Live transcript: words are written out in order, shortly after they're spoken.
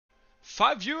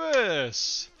5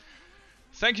 viewers!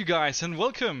 Thank you guys and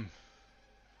welcome!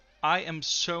 I am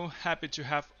so happy to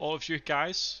have all of you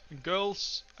guys and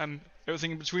girls and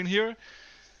everything in between here.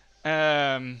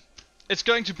 It's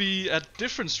going to be a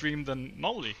different stream than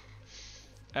normally.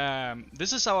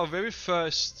 This is our very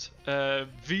first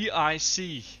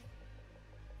V.I.C.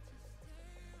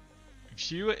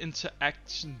 viewer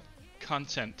interaction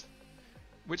content,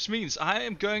 which means I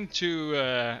am going to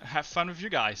have fun with you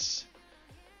guys.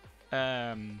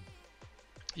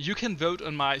 You can vote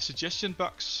on my suggestion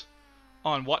box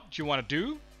on what you want to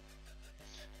do,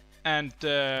 and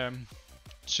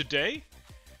today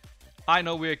I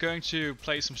know we're going to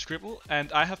play some Scribble,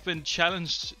 and I have been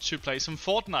challenged to play some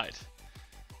Fortnite.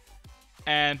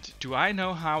 And do I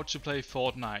know how to play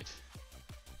Fortnite?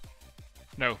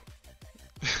 No.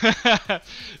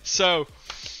 So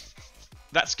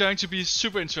that's going to be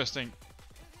super interesting.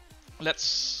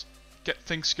 Let's get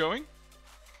things going.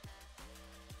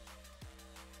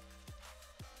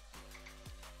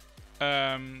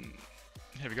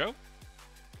 Here we go.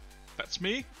 That's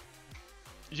me.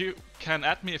 You can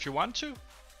add me if you want to.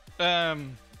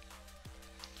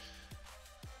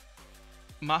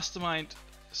 Mastermind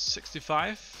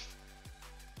 65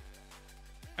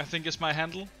 I think is my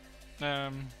handle.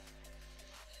 And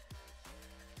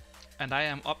I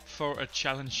am up for a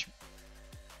challenge.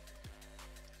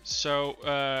 So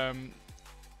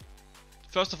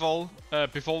first of all,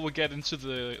 before we get into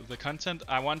the content,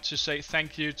 I want to say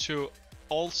thank you to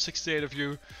all 68 of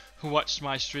you who watched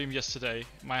my stream yesterday,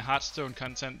 my Hearthstone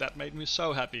content. That made me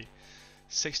so happy.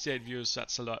 68 views,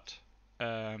 that's a lot.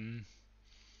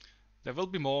 There will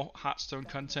be more Hearthstone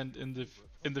content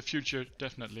in the future,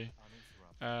 definitely.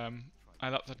 I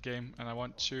love that game and I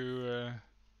want to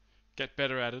get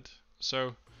better at it.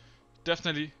 So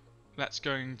definitely that's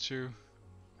going to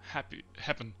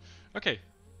happen. Okay.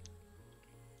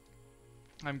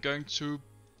 I'm going to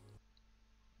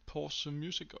pause some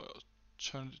music or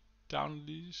turn it down at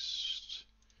least.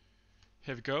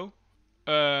 Here we go.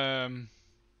 I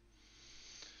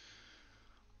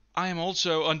am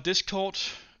also on Discord.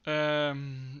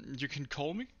 You can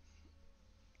call me,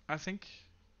 I think.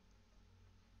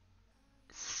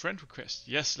 Friend request.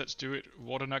 Yes, let's do it.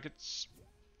 Water nuggets.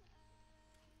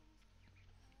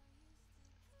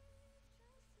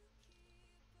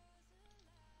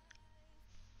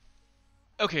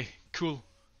 Okay, cool.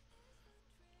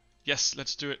 Yes,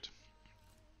 let's do it.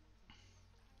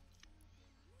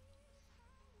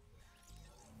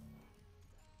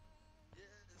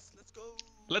 Yes, let's go.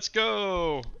 Let's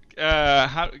go.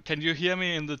 How can you hear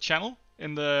me in the channel?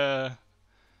 In the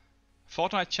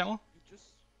Fortnite channel? You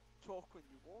just talk when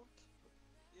you want. But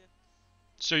yeah.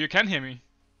 So you can hear me?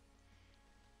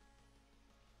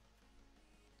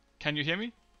 Can you hear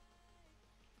me?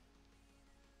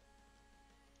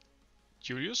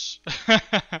 Julius?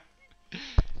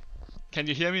 Can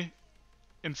you hear me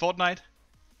in Fortnite?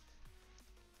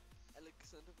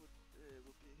 Alexander will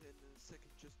be here in a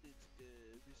second. Just need to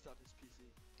restart his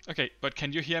PC. Okay, but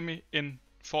can you hear me in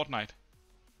Fortnite?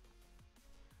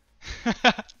 No,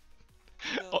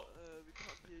 we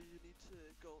can't hear you. You need to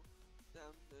go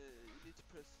down. You need to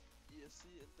press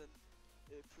V.I.C and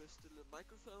then press the little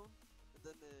microphone, and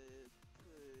then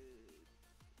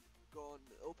go on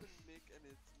open mic, and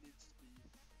it needs to be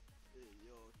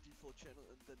your default channel,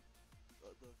 and then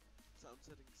other sound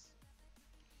settings.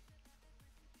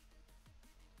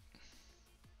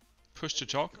 Push to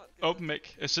talk. Open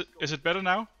mic. Is it better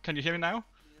now? Can you hear me now?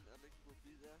 Me and Alex will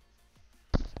be there.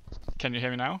 Can you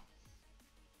hear me now?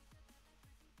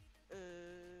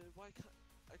 Why can't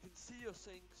I can see you're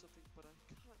saying something, but I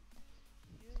can't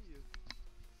hear you.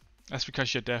 That's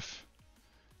because you're deaf.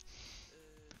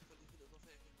 For lige finde ud af, hvorfor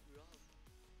jeg kan høre ham.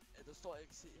 Der står, jeg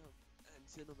kan se ham, at han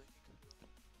siger noget, man ikke kan høre ham.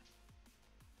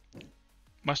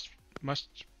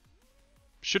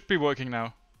 Should be working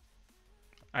now.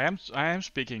 I am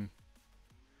speaking.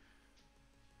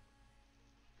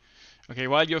 Okay,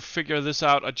 while you figure this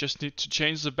out, I just need to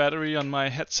change the battery on my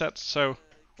headset, so I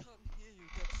can't hear you,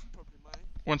 that's probably mine.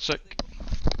 one sec.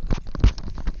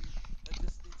 I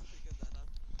just need to figure that out.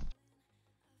 Yeah,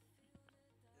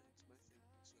 it's my thing, it's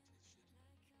not his shit.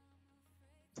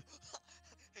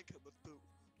 Han kommer død.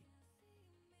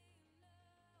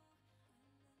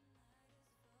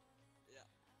 Ja.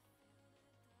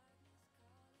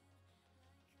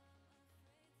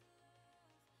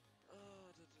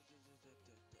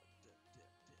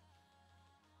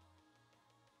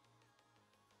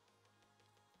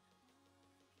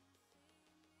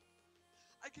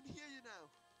 I can hear you now.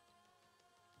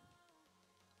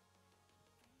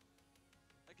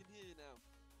 I can hear you now.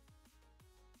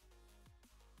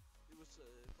 It was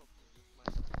probably with my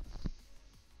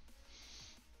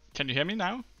Can you hear me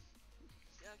now?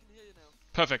 Yeah, I can hear you now.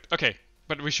 Perfect. Okay,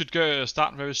 but we should go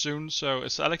start very soon. So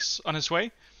is Alex on his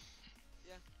way?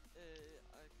 Ja, I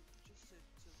can just say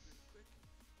to him real quick.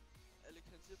 Alec,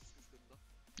 han siger, du skal skynde dig.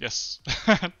 Yes.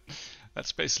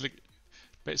 That's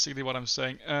basically what I'm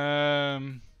saying.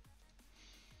 Okay.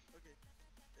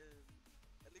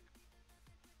 Alec,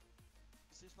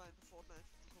 vi ses bare inde på Fortnite.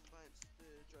 Du kommer bare ind,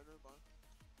 joiner bare.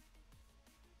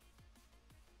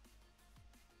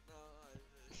 Now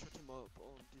I shut him up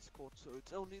on Discord, so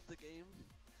it's only the game,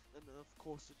 and of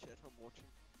course the chat I'm watching.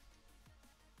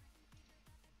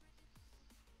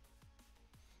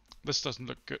 This doesn't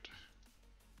look good.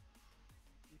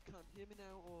 You can't hear me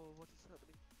now, or what is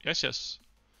happening? Yes.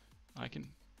 I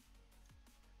can.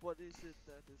 What is it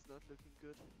that is not looking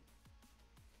good?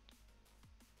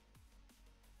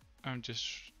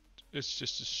 It's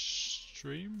just a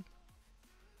stream.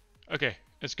 Okay,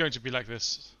 it's going to be like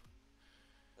this.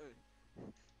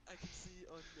 I can see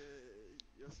on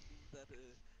your screen that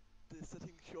the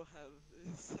settings you have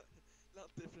is a lot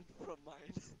different from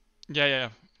mine. Yeah.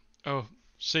 Oh,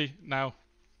 see now,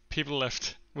 people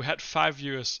left. We had 5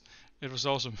 viewers. It was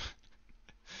awesome.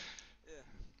 Yeah,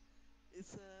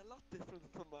 it's a lot different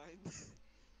from mine.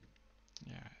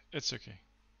 Yeah, it's okay.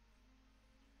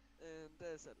 And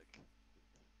there's Alec.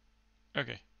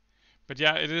 Okay, but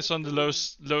yeah, it is on the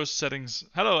lowest settings.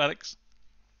 Hello, Alex.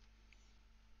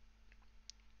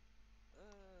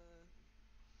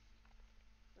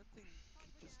 I think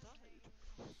he just died.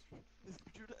 His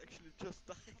computer actually just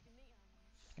died.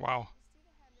 Wow.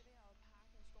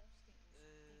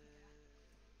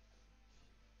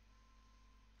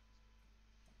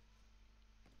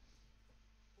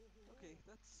 Okay,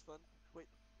 that's fun. Wait,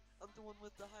 I'm the one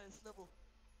with the highest level.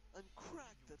 I'm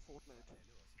cracked at Fortnite.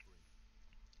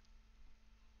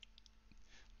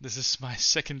 This is my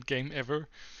second game ever.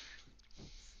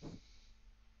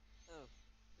 Oh,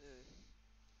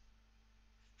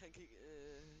 Hank, he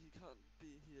can't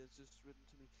be. He has just written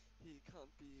to me. He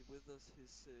can't be with us.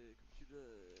 His computer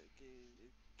game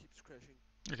it keeps crashing.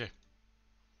 Okay.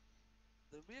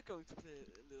 Then we are going to play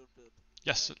a little bit.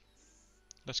 Yes.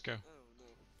 Let's go. Oh no!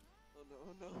 Oh no!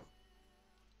 Oh no!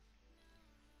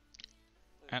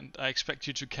 And I expect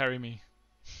you to carry me.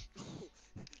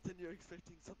 Then you're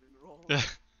expecting something wrong. Yeah.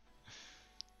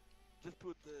 Just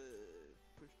put the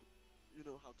push. You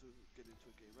know how to get into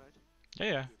a game, right?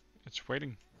 Yeah. Good. It's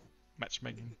waiting.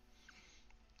 Matchmaking.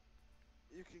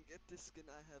 You can get this skin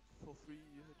I have for free.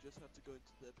 You just have to go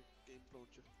into the Epic Game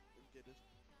Launcher and get it.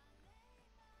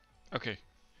 Okay.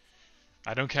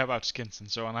 I don't care about skins and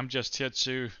so on. I'm just here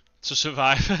to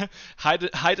survive.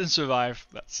 hide and survive.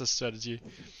 That's the strategy.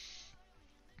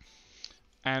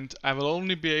 And I will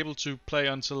only be able to play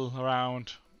until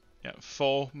around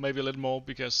 4, maybe a little more,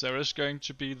 because there is going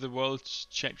to be the World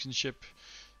Championship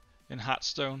in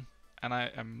Hearthstone, and I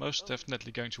am most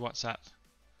definitely going to watch that.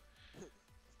 That's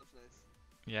nice.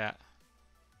 Yeah.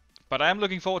 But I am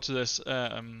looking forward to this.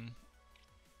 And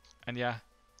yeah.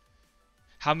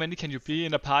 How many can you be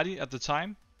in a party at the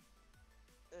time?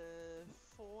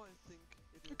 4, I think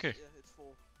it is. Okay. Yeah, it's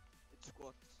 4. It's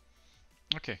squads.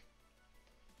 Okay.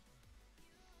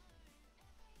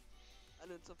 I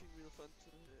learned something real fun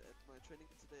at my training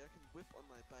today. I can whip on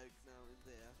my bike now in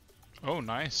the air. Oh,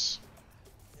 nice.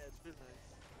 Yeah, it's real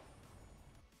nice.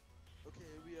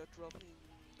 Okay, we are dropping.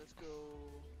 Let's go.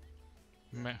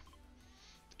 Yeah.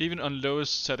 Even on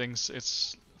lowest settings,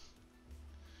 it's...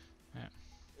 Yeah.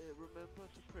 Remember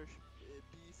to press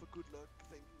B for good luck,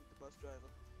 thanking the bus driver.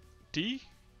 D?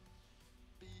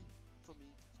 B for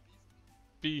me.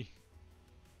 B.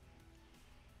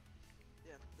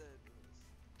 Yeah, there it is.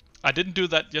 I didn't do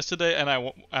that yesterday, and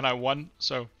I won.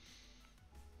 So.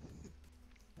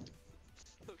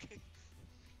 Okay.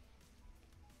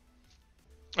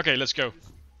 Okay, let's go.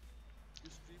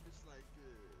 Your stream is like 3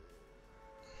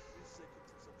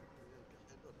 seconds or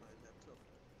something behind on my laptop.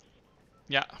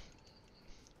 Yeah.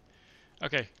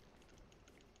 Okay.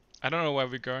 I don't know where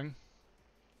we're going.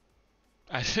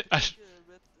 I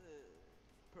Red,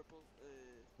 purple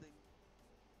thing.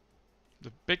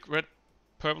 The big red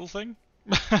purple thing?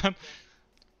 Yeah.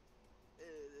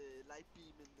 Light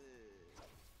beam in the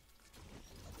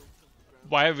stone from the ground.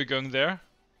 Why are we going there?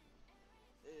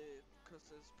 Because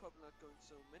there's probably not going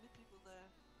so many people there,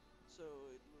 so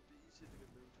it will be easy to get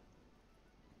loot.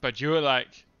 But you're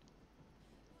like...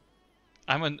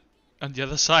 I'm on the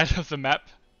other side of the map,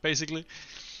 basically.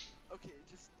 Okay,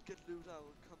 just get loot, I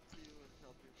will come to you and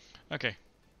help you. Okay.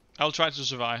 I'll try to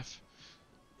survive.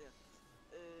 Yeah.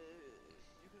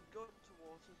 You can go into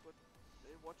water, but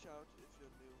watch out if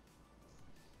you're new.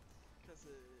 Because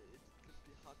it can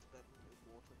be hard to battle in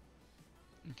water.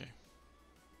 Okay.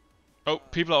 Oh,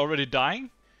 people are already dying?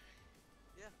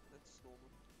 Yeah, that's normal.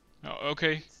 Oh,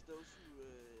 okay. It's those who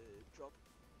drop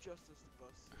just as the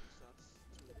bus starts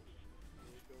to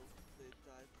go. They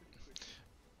die pretty quickly.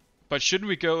 But shouldn't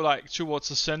we go like towards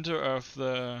the center of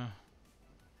the...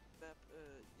 Map,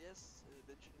 yes,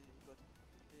 eventually, but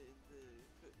in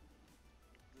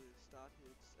the start here,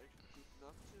 it's actually good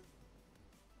not to.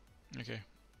 Okay.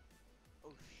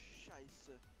 Oh, scheisse. I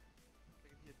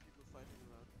can hear people fighting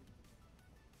around me.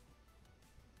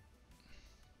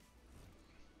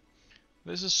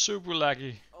 This is super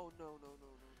laggy. Oh no, no, no, no, no, no,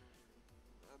 no, no,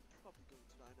 no. I'm probably going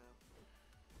to die now. I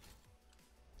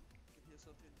can hear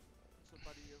something,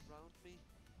 somebody around me.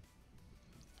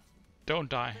 Don't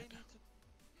die.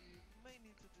 You may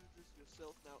need to do this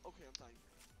yourself now. Okay, I'm dying.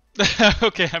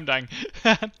 Okay, I'm dying.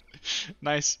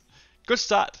 Nice. Good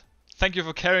start. Thank you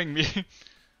for carrying me. Okay,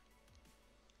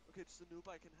 it's the noob.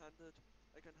 I can handle it.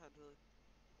 I can handle it.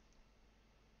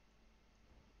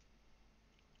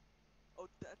 Oh,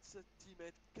 that's a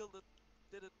teammate. Killed it.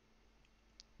 Did it.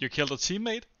 You killed a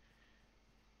teammate?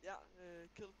 Yeah,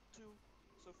 killed 2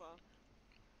 so far.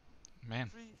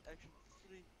 Man. 3, actually.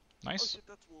 3. Oh Nice. shit,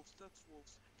 that's wolves. That's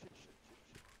wolves. Shit, shit, shit,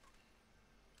 shit.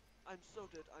 I'm so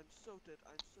dead. I'm so dead.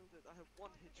 I'm so dead. I have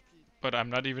 1 HP. But I'm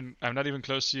not even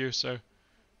close to you, so... I'm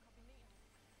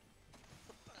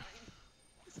dying.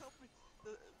 Please help me.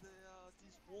 There are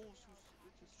these wolves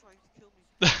which is trying to kill me.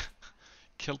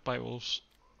 Killed by wolves.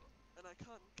 And I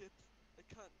can't get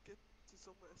to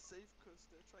somewhere safe because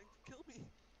they're trying to kill me.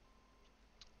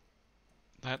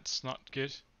 That's not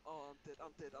good. Oh, I'm dead.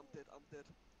 I'm dead. I'm dead. I'm dead.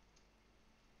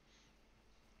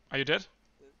 Are you dead?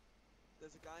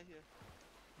 There's a guy here.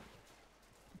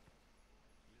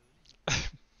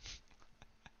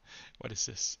 What is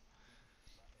this?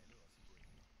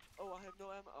 Oh, I have no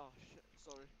ammo. Oh shit.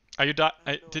 Sorry. Are you I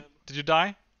have no did ammo. you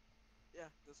die? Yeah,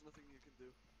 there's nothing you can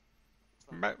do. It's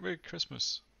fine. Merry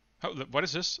Christmas. Oh, what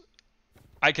is this?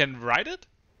 I can ride it?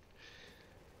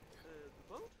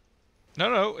 The boat?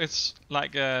 No, no, it's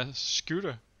like a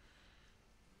scooter.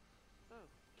 Oh.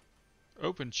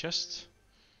 Open chest.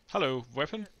 Hello,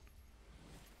 weapon. Yeah.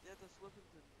 Yeah, there's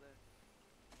weapons in there.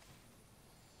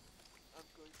 I'm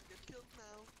going to get killed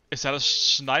now. Is that a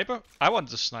sniper? I want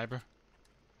the sniper.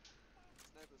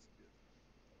 Snipers are good.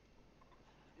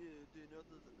 Do you know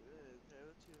the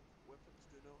parity of weapons?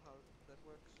 Do you know how that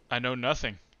works? I know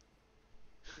nothing.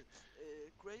 Okay,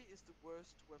 gray is the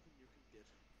worst weapon you can get.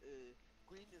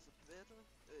 Green is a better.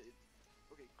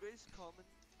 Okay, gray is common.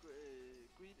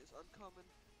 Green is uncommon.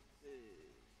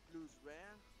 Blue is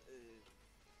rare.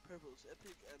 Purple is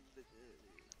epic, and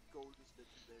gold is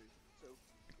legendary. So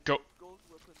if Go. you have gold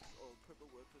weapons or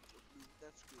purple weapons or blue,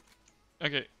 that's good.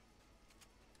 Okay.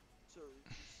 So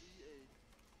if you see a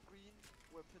green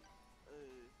weapon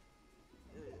and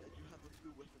you have a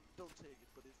blue weapon, don't take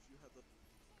it. But if you have a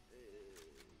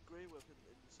grey weapon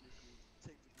and you see a green,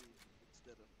 take the green. It's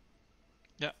better.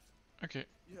 Yeah. Okay.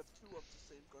 You have 2 of the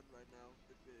same gun right now.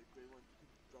 The grey one, you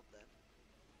can drop that.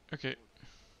 Okay.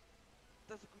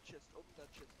 That's a good chest. Open that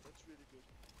chest. That's really good.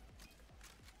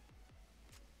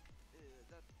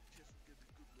 That chest will give you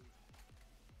good loot.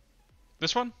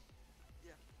 This one?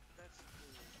 Yeah, that's the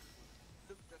good one.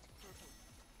 Look, that's purple.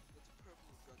 That's a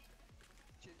purple gun.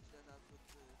 Change that out with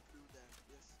blue there.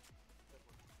 Yes, that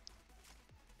one.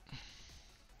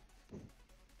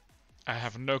 I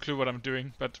have no clue what I'm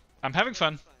doing, but I'm having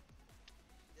fun. That's fine.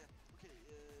 Yeah. Okay.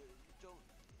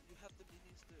 You have the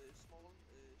minis, the small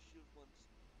shield ones.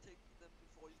 Take them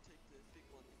before you take the big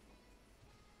one.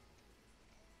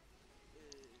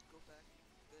 Go back.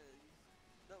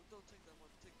 No, don't take that one.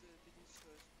 Take the minis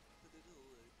first. The little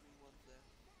green one there.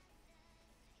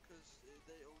 Because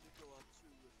they only go up to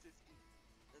 50,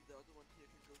 and the other one here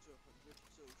can go to 100.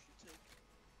 So if you take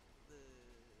the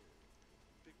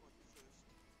big one first,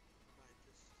 you might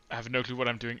just I have no clue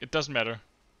what I'm doing. It doesn't matter.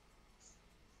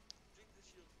 drink the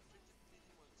shield. Drink the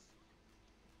mini ones.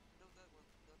 No, that one,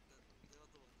 not that one. The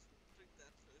other ones. Drink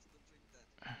that first, then drink that.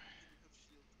 Then you have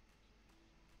shield.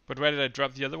 But where did I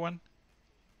drop the other one?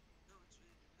 No, it's in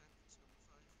your hand. It's number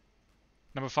 5.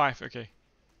 Number 5, okay.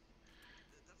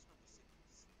 That's number 6.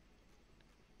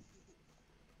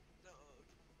 No,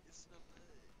 okay. It's number.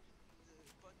 The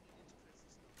button you need to press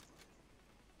is number 5.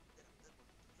 Yeah, that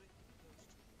one. Drink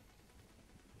those 2.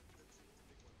 Then drink the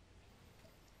big one. Which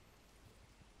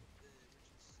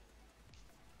is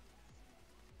that one.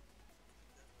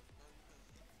 Now you have a bunch of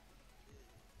extra health.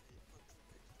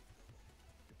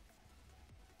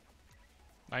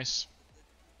 Nice. And then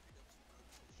you can pick up some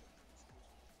guns. A shotgun is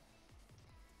good.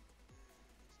 There's an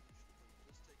extra gun.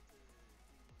 Just take the green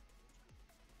one.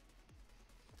 That's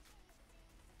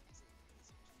good. It's an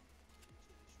SMG. It shoots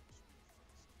really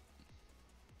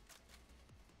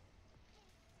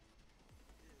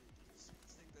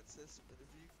says the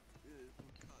reboot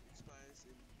card expires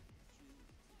in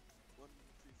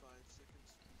 135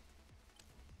 seconds.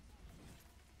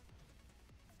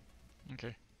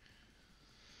 Okay.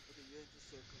 Okay, you're in the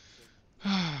circle, so there's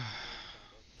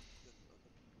no need to worry about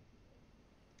than other people.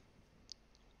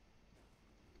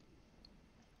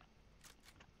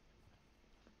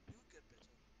 You'll get better.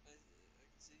 I can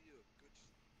see you're good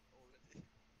already.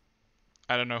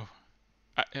 I don't know.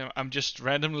 I'm just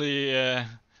randomly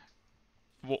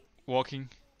walking.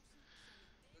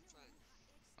 That's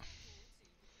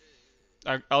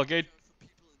fine. I'll Watch get. out for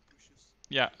people in bushes.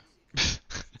 Yeah. People in bushes.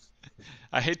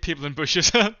 I hate people in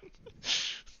bushes. The thing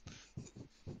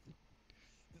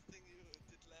you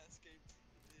did last game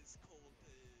is called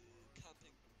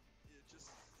camping. You're just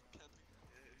camping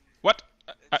What?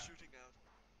 and shooting out.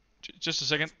 Just a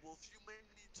second. That's a wolf. You may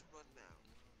need to run now.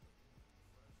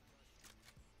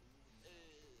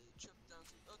 Jump down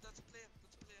to. Oh, that's a player.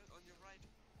 That's a player on your right.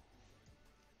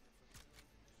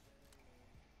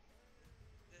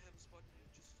 They haven't spotted you.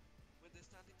 Just when they're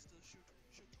standing still, shoot.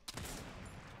 Shoot.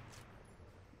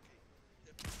 Okay.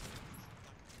 They're pushing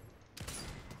back.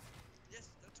 Yes,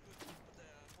 that's good. But there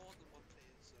are more than one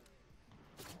player, so.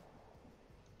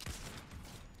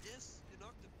 Yes, you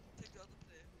knocked him. Take the other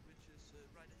player, which is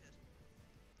right ahead.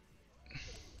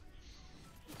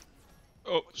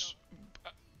 Oh. Watch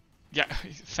out. Yeah.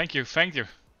 Thank you. Thank you.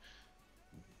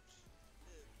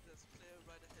 There's a player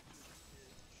right ahead you,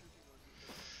 shooting on you,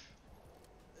 but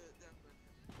there, right here.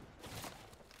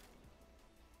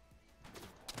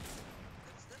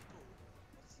 That's Deadpool.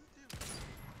 What's he doing?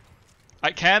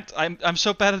 I can't. I'm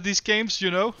so bad at these games,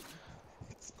 you know.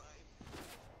 It's fine.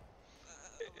 I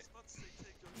was about to say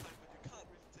take your time, but you can't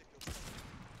really take your time.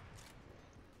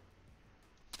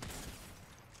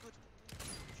 Good.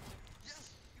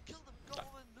 Yes, you killed them. Go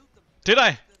over and loot them. Did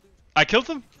I? Their loot. I killed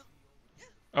them? You killed.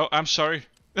 Yeah. Oh, I'm sorry.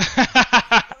 No,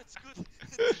 it's good.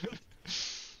 It's good.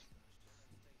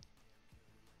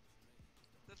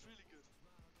 That's really good.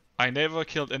 I never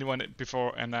killed anyone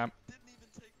before, and Didn't even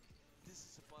take. This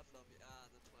is a bot lobby. Ah,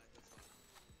 that's fine. That's fine.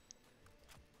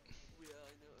 We are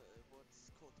in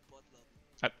what's called the bot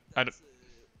lobby. I don't, That's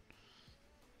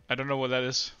I don't know what that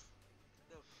is.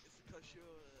 no, it's because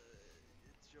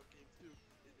it's your game through.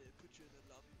 It puts you in a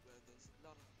lobby where there's a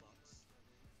lot of bots.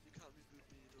 You can't reboot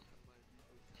me. You don't have my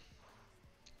reboot card.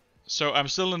 So I'm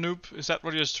still a noob. Is that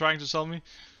what you're trying to tell me?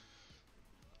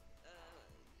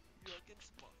 You're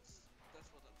against bots.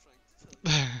 That's what I'm trying to tell you.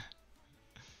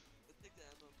 Take the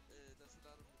ammo. There's a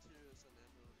lot of materials and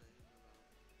ammo laying around.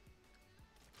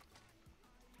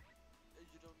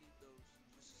 You don't need those.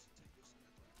 Just take your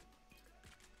sniper.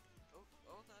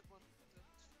 Oh, that one.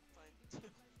 That's fine.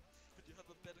 But you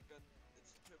have a better gun.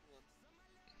 It's the purple one.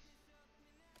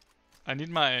 I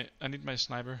need my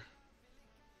sniper.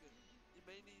 Good. You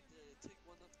may need take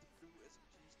one of the blue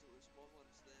SMGs, the small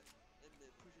ones there, and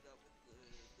push it out with the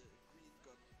green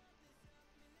gun.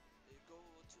 Go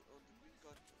over to on the green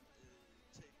gun and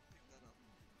pick that up.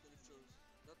 Then it throws.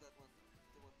 Not that one.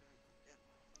 The one behind.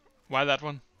 Yeah. Why that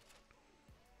one?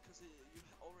 Because you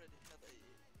already have an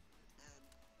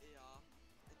AR,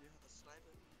 and you have a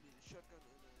sniper. You need a shotgun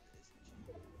and an SMG.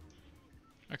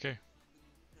 Okay. Then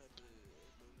you have a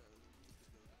loadout, a really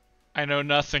good loadout. I know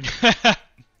nothing. It's fine.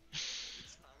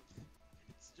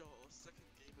 It's your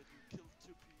second game and you killed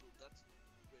 2 people. That's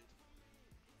great.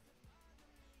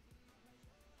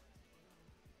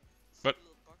 See But the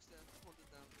little box there? Hold it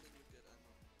down, then you get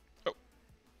ammo. oh,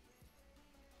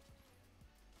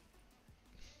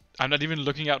 I'm not even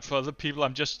looking out for other people.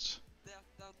 I'm just. There,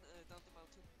 down the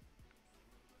mountain.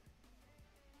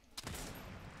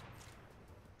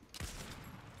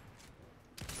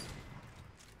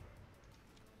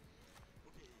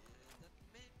 Okay, that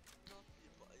may not be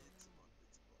a bot. It's a bot.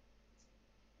 It's a bot.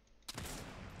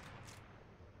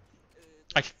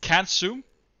 I can't zoom.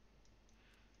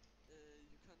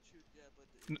 You can't shoot, yeah, but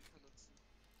N you cannot see.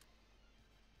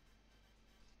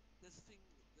 There's a thing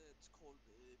that's called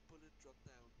bullet drop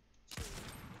down. So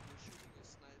when you're shooting a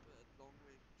sniper at long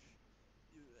range,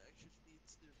 you actually need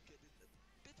to get it a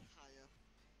bit higher.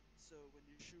 So when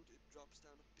you shoot, it drops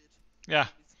down a bit.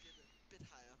 Yeah. You need to get it a bit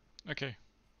higher. Okay.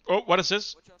 Oh, what is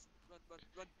this? Watch out!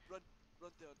 Run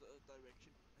the other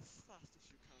direction as fast as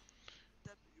you can.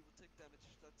 You will take damage.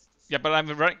 That's the Yeah, but I'm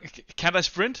running. Can't I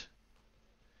sprint?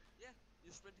 Yeah,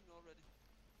 you're sprinting already.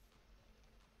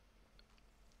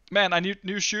 Man, I need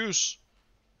new shoes.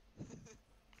 You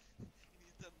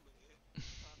need them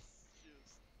fast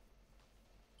shoes.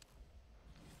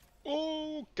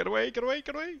 Oh, get away, get away,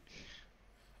 get away.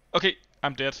 Okay,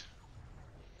 I'm dead.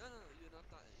 No, you're not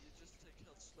dying. You just take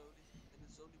health slowly, and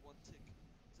it's only 1 tick,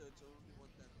 so it's only 1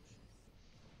 damage.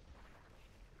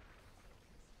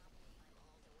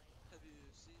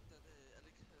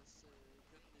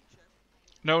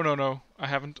 No, no, no. I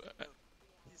haven't. No.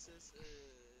 He says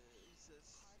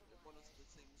one of the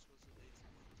things was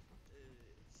amazing.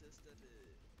 He says that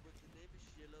when the name is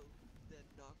yellow, they're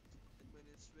knocked, and when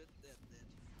it's red, they're dead.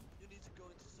 You need to go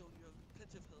into zone. You have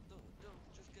plenty of health. Don't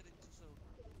just get into zone.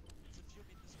 It's a few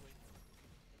meters away.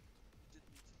 You didn't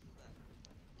need to do that.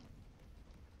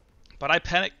 But I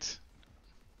panicked.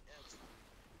 Yeah, it's fine.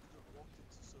 You could have walked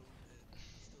into zone and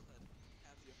still had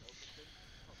half your health, and then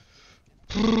popped the medkit.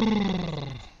 You're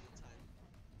losing your time.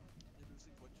 You're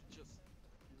losing what you just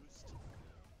used.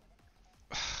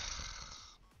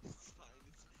 It's fine.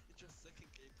 It's just second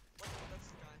game. Watch out, that's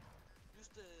the guy. Use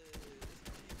the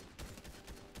SMG.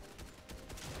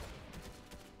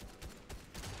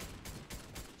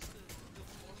 Use the little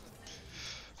small gun.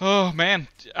 Oh man,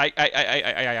 I.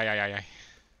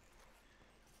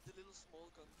 The little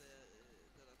small gun there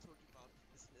that I told you about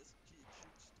is an SMG. It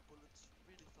shoots the bullets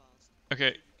really fast,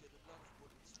 Okay. so you get a lot of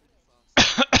bullets really fast.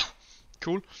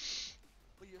 Cool.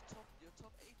 But you're top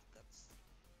 8.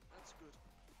 That's good.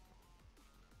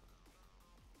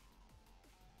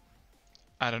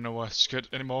 I don't know what's good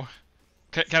anymore.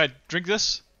 Can I drink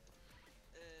this?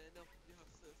 No, you have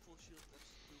full shield. That's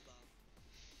the blue bar.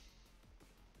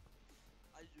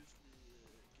 I usually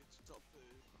get to top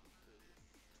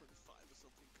 25 or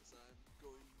something because I'm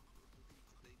going looking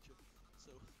for danger.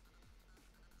 So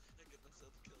I get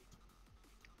myself killed.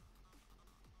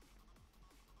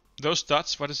 Those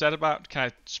dots. What is that about? Can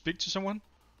I speak to someone?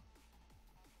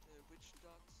 Which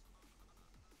dots?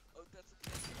 Oh, that's a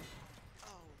player.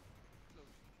 Oh,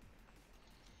 close.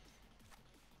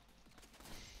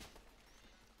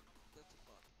 That's a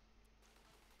bot.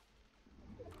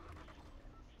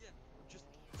 Yeah, just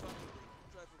drive away.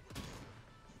 Drive away.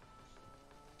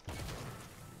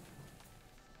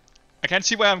 I can't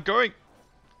see where I'm going.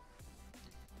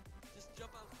 Just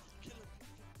jump out. Kill him.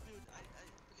 You can do it. I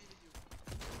believe in you.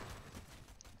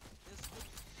 Yes, good.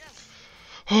 Yes!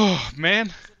 Oh man.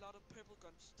 There's a lot of purple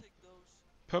guns. Take those.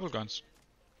 Purple guns.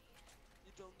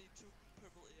 You don't need 2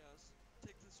 purple ARs.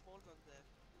 Take the small gun there.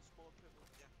 The small purple.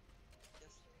 Yeah.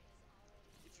 Yes.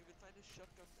 If you can find a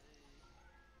shotgun, a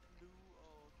blue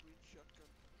or green shotgun,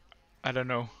 I don't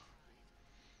know.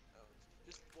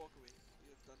 just walk away.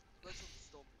 You have done. Run from the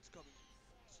storm. It's coming.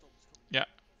 The storm is coming. Yeah.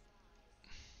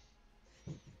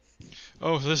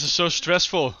 Oh, this is so Good.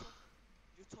 stressful.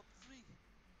 You're top 3.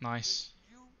 There's Nice.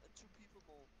 you and 2 people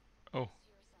more. Oh,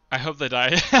 I hope they die.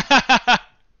 If you're lucky,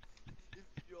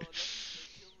 they kill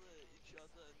each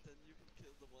other, and then you can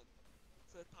kill the one.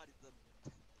 Third party them.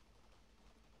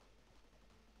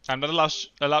 I'm not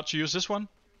allowed to use this one.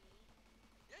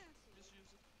 Yeah, just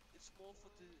use it. It's more for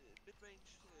the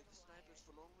mid-range. The sniper is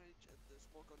for long range, and the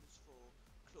small gun is for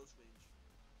close range.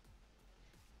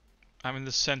 I'm in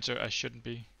the center. I shouldn't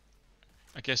be.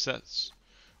 I guess that's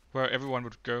where everyone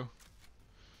would go.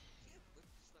 Yeah,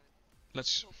 that's fine. Just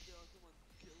Let's. hope the other one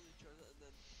kill each other, and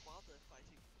then while they're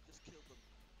fighting, just kill them.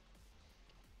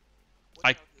 Watch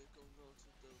I out, going over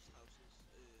to those houses.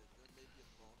 There may be a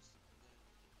boss there.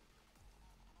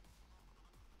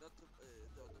 Not the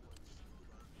other ones, the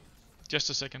right ones. just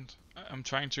a second. I'm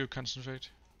trying to concentrate.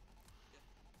 Yeah,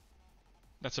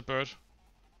 That's a bird.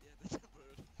 yeah, that's a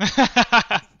bird.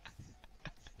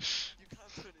 You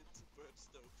can't turn into birds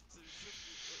though, so you shouldn't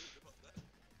be worried about that.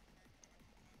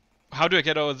 How do I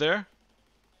get over there?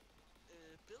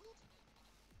 Build?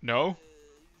 No.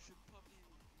 You should probably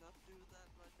not do that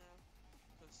right now,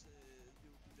 because you'll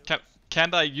be Can noticed.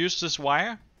 can't I use this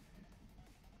wire?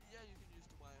 Yeah, you can use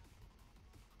the wire.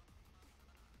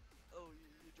 Oh,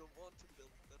 you don't want to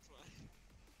build, that's why.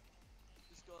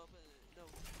 Just go up and... No,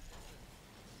 stand there.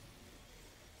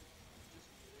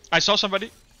 Just... I saw somebody.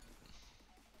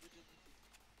 You didn't.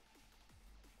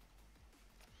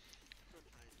 Don't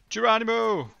hide.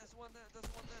 Geronimo. Okay, there's one there, there's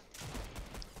one there.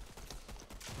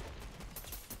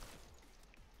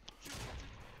 Shoot, shoot,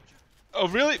 shoot, shoot. Oh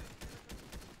really?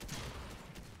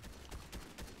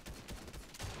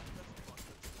 That's a bot,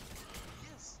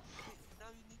 yes! Okay, now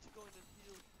you need to go in and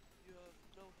heal. You have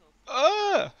no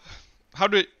health. How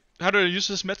do I use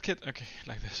this medkit? Okay,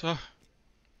 like this. Oh.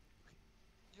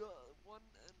 You're one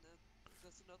and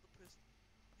there's another person.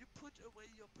 You put away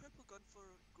your purple gun for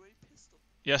a grey pistol.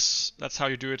 Yes, that's how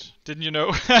you do it. Didn't you know?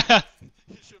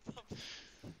 You should probably...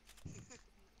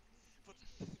 but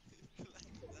you like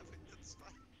laughing, that's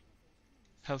fine.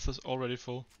 Health is already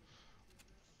full.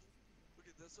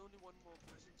 Okay, there's only one more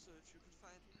person, so if you could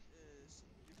find...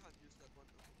 you can't use that one,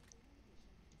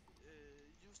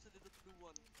 okay. Use the little blue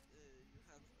one you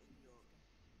have in your...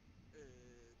 the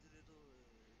little...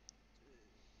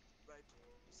 right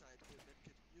beside the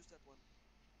medkit. Use that one.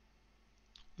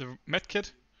 The It's good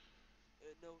medkit? for you.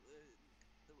 No,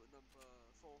 number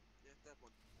 4. Yeah, that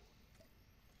one.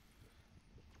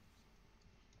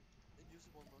 And use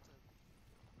it one more time.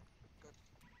 Good.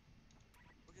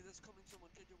 Okay, there's coming someone.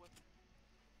 Get your weapon.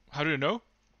 How do you know?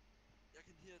 I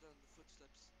can hear it on the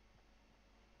footsteps.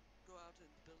 Go out in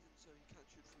the building so he can't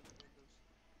shoot through the windows.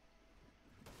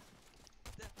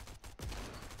 There.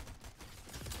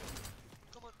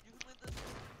 Come on, you can win this.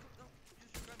 Come down.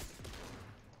 Use your guns.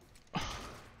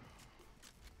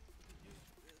 Okay, use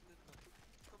little gun.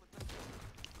 Come on down.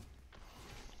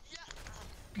 Yeah.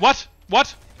 What? What?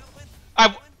 You gotta win. I.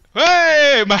 You win.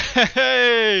 Hey, my.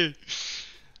 Hey.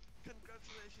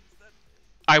 Congratulations. That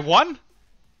I won.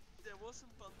 there was some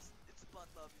bumps. It's a bot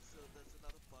lobby, so there's a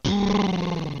lot of bots.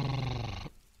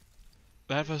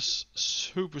 That was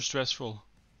super stressful.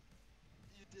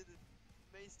 You did it.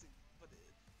 Amazing. But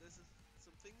there's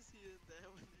some things here and there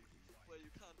where you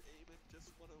can't aim and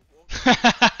just wanna walk.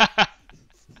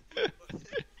 But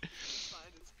it's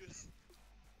fine. It's good.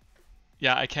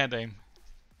 Yeah, I can't aim.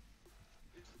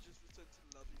 If you just return to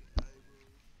the lobby, I will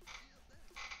be up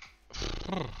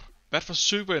there. That was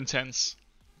super intense.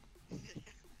 I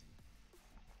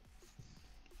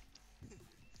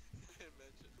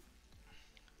imagine.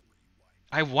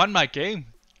 I won my game.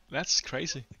 That's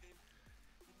crazy. The game.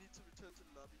 You need to return to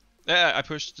the lobby. Yeah, I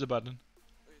pushed the button.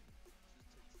 Okay, just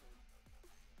takes time.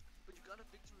 But you got a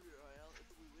victory royale.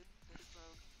 If we win next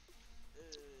round,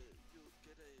 you'll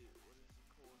get a what is it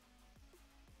called?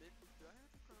 Maybe do I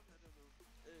have a crown? I don't know.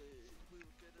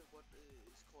 We'll get a what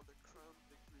is called a crown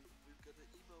victory. We'll get an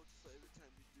emote for every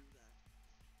time we do that.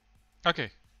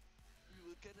 Okay. We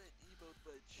will get an emote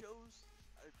where it shows.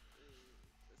 I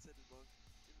said it wrong.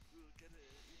 We will get an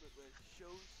emote where it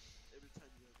shows every time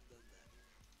you have done that.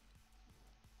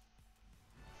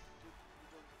 You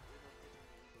don't end up getting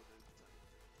an emote every time.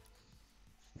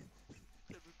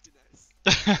 That would be nice.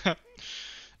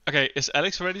 Okay, is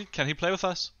Alex ready? Can he play with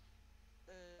us?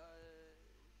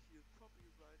 He'll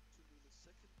probably write to me in a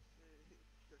second.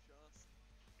 Because you asked.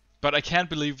 But I can't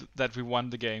believe that we won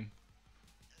the game.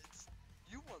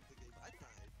 You won the game. I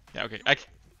died. Yeah, okay. You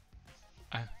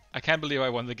won it. I can't believe I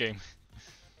won the game.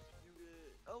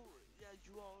 Oh yeah,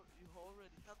 you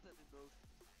already have that emote.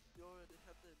 You already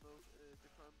have the emote, the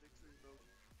crown victory emote.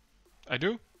 I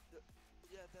do?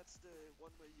 Yeah, that's the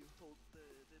one where you hold the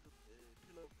little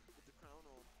pillow with the crown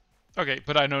on. Okay,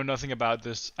 but I know nothing about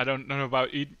this. I don't know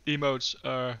about emotes.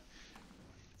 For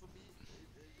me, you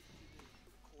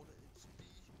can call it. It's B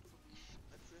for me.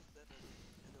 I press that and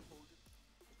I hold it,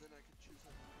 and then I can choose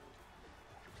an emote.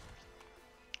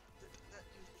 That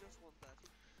you just want that.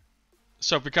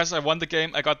 So because I won the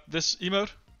game, I got this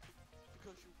emote?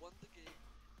 Because you won the game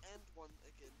and won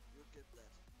again, you'll get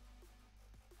that.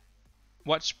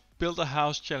 Watch Build a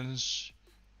House Challenge.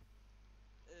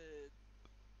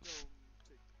 Don't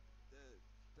take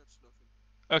that's nothing.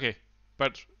 Okay,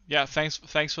 but yeah, thanks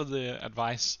for the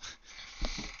advice.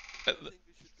 I think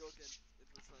we should go again. It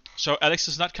was fun. So Alex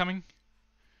is not coming?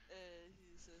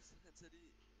 He says han tænder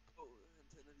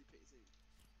lige PC'en.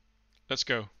 Let's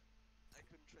go. I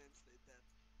couldn't translate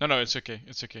that. No, it's okay.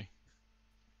 It's okay.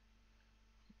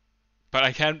 But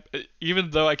I can't, even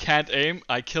though I can't aim,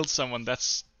 I killed someone.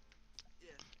 That's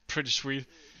Yeah. pretty sweet.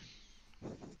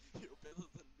 You're better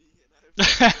than me, and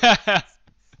I've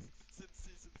since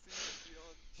season 3, and we're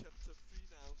on chapter 3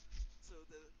 now. So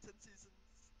the 10 seasons,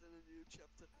 then a new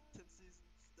chapter. 10 seasons,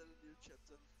 then a new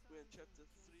chapter. We're in chapter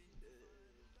 3,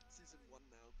 season 1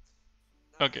 now.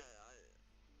 Okay.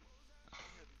 I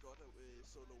haven't got a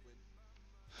solo win.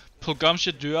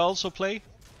 Pulgumshit, do you also play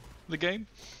the game?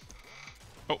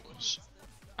 Oh,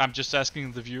 I'm just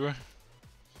asking the viewer.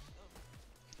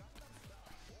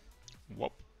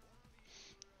 Whoop.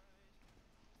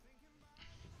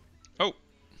 Oh.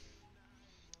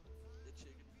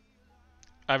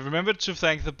 I remembered to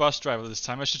thank the bus driver this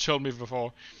time. I should told me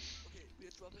before. Okay, we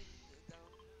are dropping down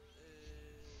there.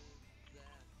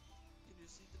 Can you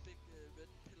see the big red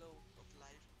pillow of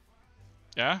light?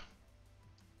 Yeah?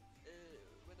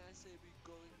 When I say we're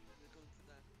going for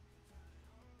that.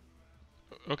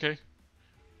 Okay.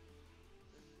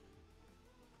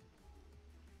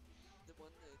 The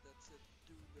one that said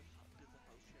do the build a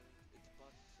house challenge. It's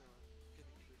bot, so I'm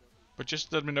getting rid of it. But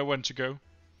just let me know when to go.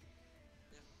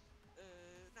 Yeah.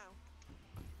 Now.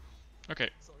 Okay.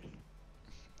 Sorry.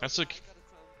 That's I okay. got a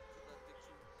crown for that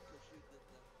victory because you did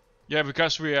that. Yeah,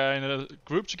 because we are in a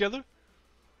group together.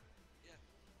 Yeah.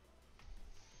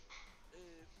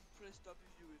 Press W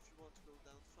if you want to go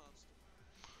down faster.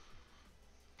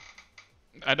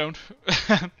 I don't.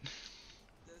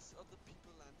 There's other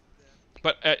people landing there.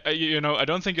 But you know, I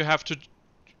don't think you have to.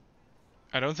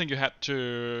 I don't think you had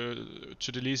to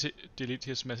delete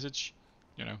his message.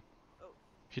 you know. Oh,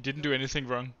 He didn't no, do it's anything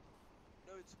wrong.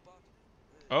 no, it's a bot.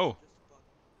 Oh. It's just a bot.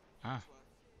 Ah. That's why.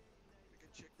 I can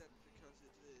check that because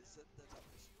it said that it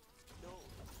was no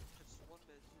has one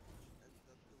message and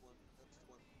that's the one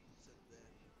said there.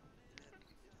 It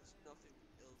has nothing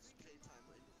else, playtime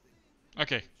or anything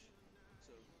Okay. image.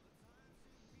 So I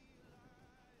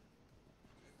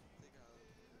think I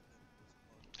remember that it was a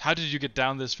bot. How did you get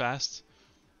down this fast?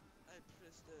 I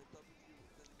pressed W,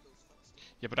 then it goes faster.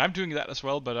 Yeah, but I'm doing that as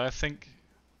well, but I think...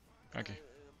 And Okay.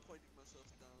 I'm pointing myself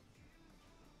down.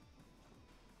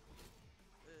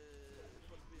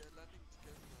 But we are landing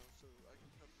together now, so I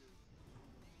can help you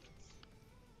if that's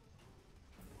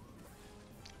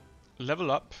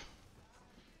Level up.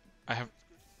 I have... that's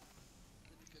good.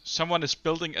 Then you get Someone is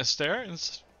building a stair.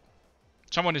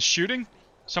 Someone is shooting. that's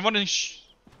me. Someone is...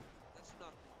 That's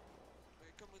not me.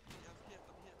 Okay, come with me. I'm here.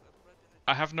 I'm right behind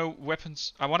I you. have no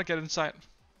weapons. I want to get inside.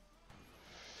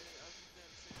 I'll be there in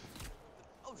a second with a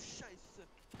weapon. Oh, scheisse!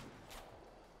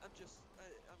 I'm going to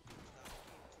die. I'm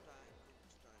going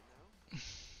to die now.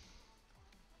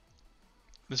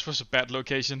 This was a bad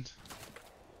location.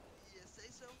 You say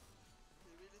so?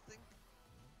 You really think?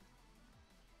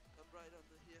 I'm right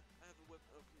under here. I have a weapon.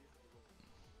 Okay, you have a weapon.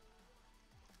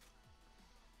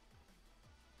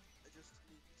 I just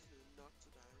need to not to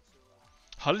die, so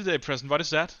Holiday present. What is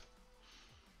that?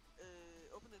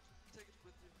 open it. Take it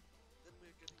with you. Then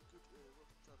we're getting good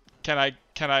weapons out of that.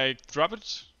 Can I drop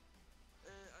it?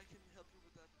 I can help you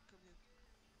with that. Come here.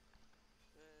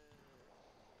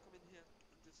 Come in here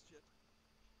in this jet.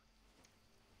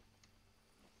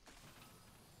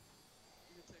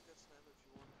 You can take that sniper if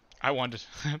you want. I want it.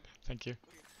 Thank you.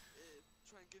 Okay.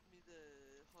 Try and give me the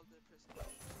holiday present.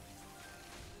 You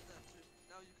did that too.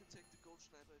 Now you can take the gold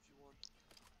sniper if you want.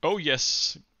 Oh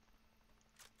yes.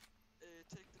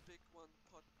 Take the big one,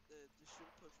 the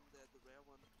shield potion there, the rare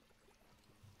one.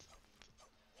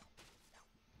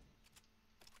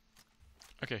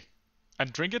 Okay.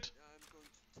 And drink it? I'm going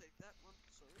to take that one.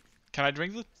 Sorry. Can I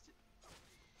drink it?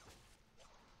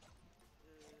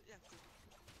 Yeah, drink it.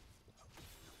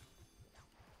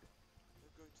 I'm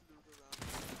going to loot around.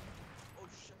 Oh,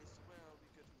 scheisse, where are we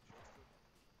getting shots from?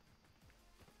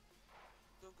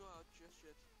 Don't go out just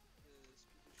yet. There's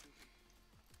people shooting.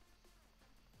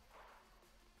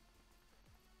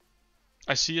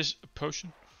 I see a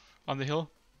potion on the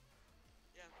hill.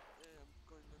 Yeah, I'm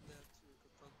going in there to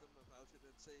confront them about it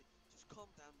and say, just calm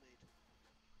down, mate.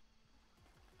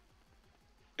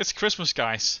 It's Christmas,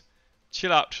 guys.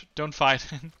 Chill out. Don't fight.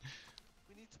 We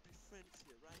need to be friends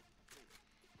here, right? Wait.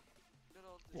 Not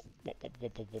all this. Wop, wop,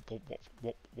 wop, wop, wop, wop, wop,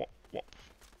 wop, wop, wop.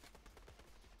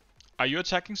 Are you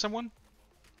attacking someone?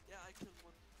 Yeah, I killed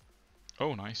one.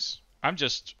 Oh, nice. I'm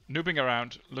just noobing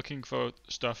around looking for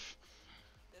stuff.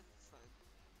 Yeah, that's fine.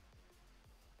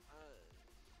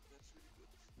 That's really good.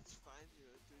 It's fine,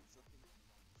 you're doing something.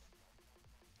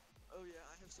 Oh yeah,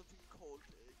 I have something called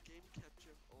game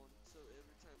capture on, so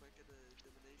every time I get a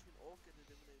elimination or get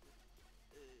eliminated,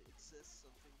 it says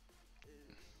something,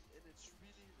 and it's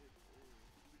really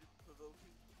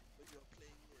provoking when you're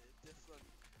playing Death Run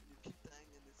and you keep dying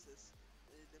and it says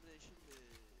elimination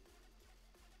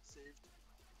saved.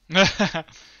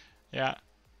 Yeah.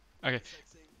 Okay. It's like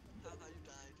saying, haha, you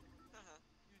died. Haha,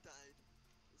 you died.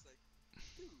 It's like,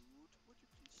 dude, would you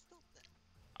please stop that?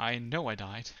 I know I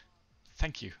died.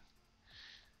 Thank you.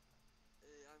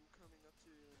 I'm coming up to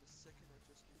you in a second, I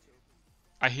just need to open.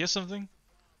 I hear something.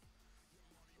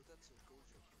 Oh, that's a gold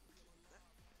shop. That?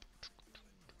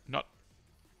 Not.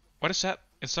 What is that?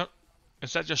 It's not.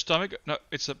 Is that your stomach? No,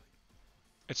 it's a.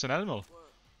 It's an animal. Where are you?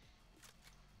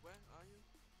 Okay, are you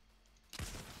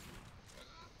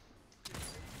good?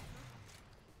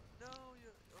 No,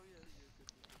 you're. Oh yeah, you're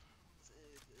good.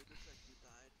 You're good. It looks like you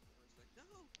died. I was like,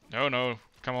 no. No, no.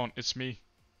 Come on, it's me.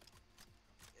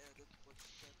 Yeah, that's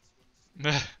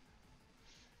what it's.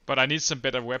 But I need some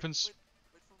better weapons.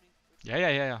 Wait for me. Yeah, yeah,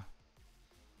 yeah, yeah.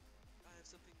 I have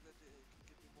something that can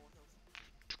give me more health.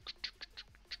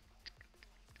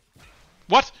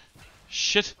 What?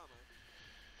 Shit. Come on.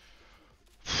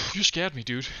 That's really good. You scared me,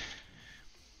 dude.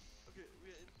 Okay,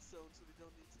 we're in the zone, so we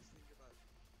don't need to think about it.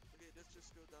 Okay, let's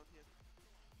just go down here.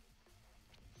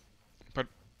 But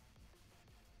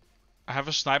I have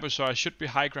a sniper, so I should be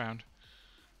high ground.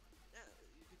 Yeah,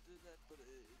 you can do that, but if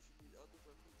you need other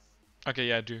weapons. Okay,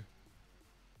 yeah, I do.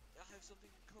 I have something.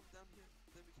 Come down here,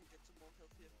 then we can get some more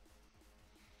health here.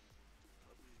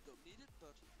 Probably don't need it,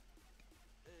 but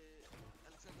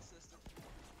Alexander says that he can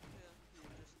repair. He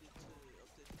just needs to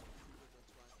update his computer.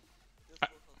 That's why. You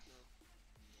have full health now.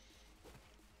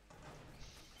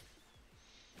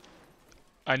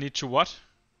 I need to what?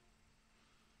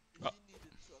 He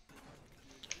needed to update his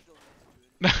computer.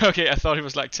 Okay, I thought he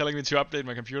was like telling me to update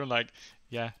my computer. Like,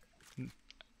 yeah,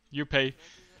 you pay. Can I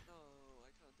do that? No,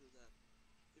 I can't do that.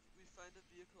 If we find a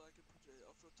vehicle, I can put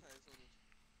off-road tires on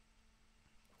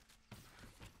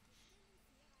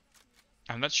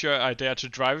it. I'm not sure I dare to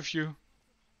drive with you.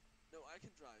 No, I can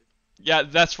drive. Yeah,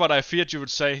 that's what I feared you would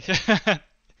say. You haven't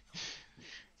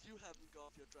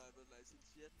got your driver license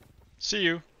yet. See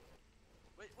you.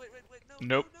 Wait, no,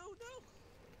 Nope. no!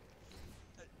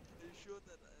 Are you sure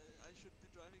that I should be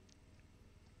driving?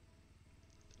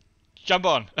 Jump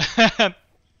on. Okay,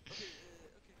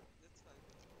 that's fine.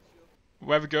 Sure.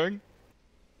 Where are we going?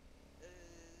 Uh,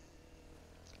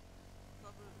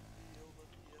 Probably over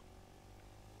here.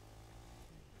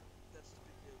 That's the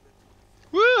big red one.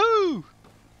 Woohoo!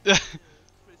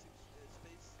 Pressing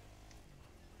space.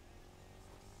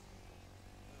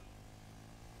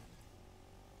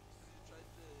 Have you tried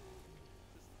pressing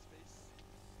space?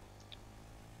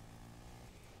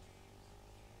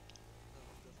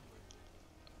 No, it doesn't work.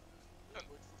 It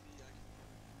works for me. I can do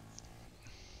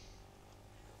boost.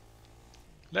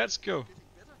 Let's go. Getting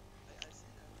better. I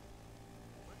see that.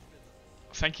 Much better.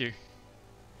 Thank you.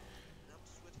 And I'm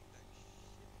sweating like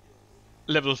shit here.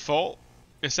 Level 4.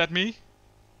 Is that me?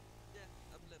 Yeah,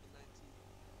 I'm level 19.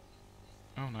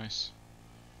 Oh, nice.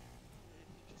 You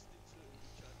just need to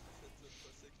recharge the sensor for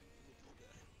a second. You will do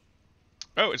that.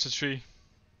 Oh, it's a tree.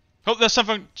 Oh, there's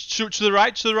something to the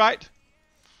right, to the right. To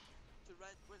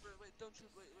right. Wait. Don't shoot.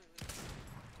 Wait. Okay.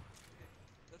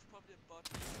 That's probably a bot.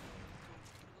 Going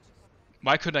to kill us probably.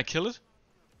 Why couldn't I kill it?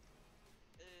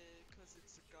 Cause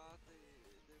it's a guard.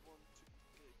 They want to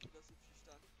kill us if you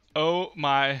start. Oh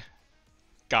my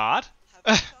god. Have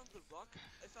I found the rock?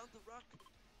 I found the rock.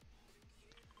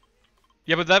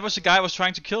 Yeah, but that was the guy I was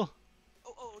trying to kill.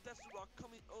 Oh, that's the rock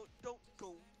coming. Oh, don't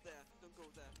go there. Don't go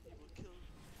there. He will kill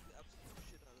the absolute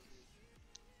shit out of you.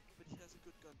 But he has a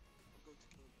good gun. I'm going to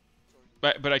kill him.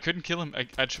 Sorry. But I couldn't kill him.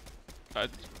 That's why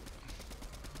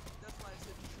I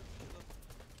said you shouldn't kill him.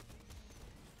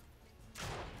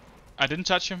 I didn't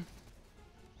touch him.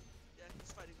 Yeah,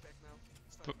 he's fighting back now.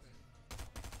 He's But fighting back.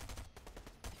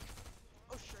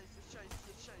 Oh, scheiße.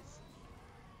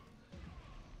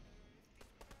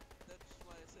 That's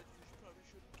why I said you probably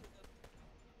shouldn't kill him.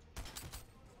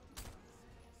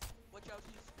 Watch out,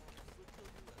 he will kill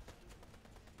you absolutely.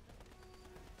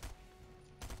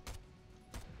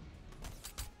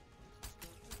 It's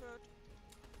going to hurt.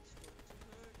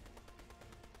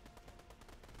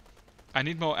 I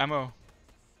need more ammo.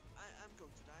 I'm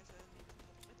going to die, so I need to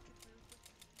have a medkit real quick.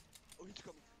 Oh, he's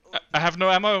coming. Oh, I have no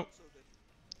ammo. so dead.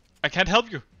 I can't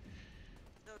help you.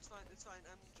 No, it's fine. I'm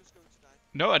just going to die.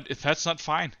 No, that's not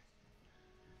fine.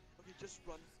 Okay, just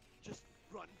run.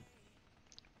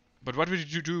 But what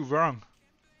did you do wrong?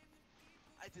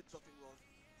 I did nothing wrong.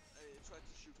 I tried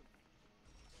to shoot him.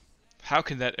 How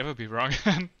can that ever be wrong?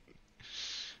 And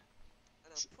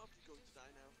I'm probably going to die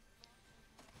now.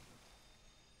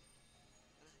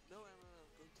 And I know I'm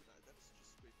going to die. That's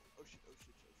just great. Oh shit. Okay,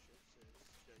 I think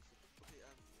I did it.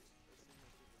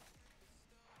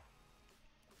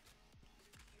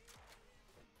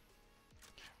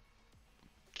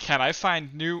 Can I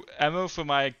find new ammo for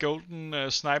my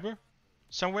golden sniper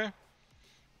somewhere?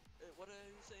 What are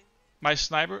you saying? My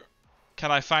sniper?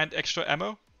 Can I find extra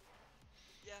ammo?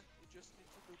 Yeah, you just need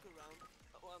to look around.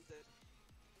 Oh, I'm dead.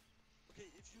 Okay,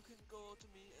 if you can go to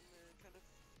me and kind of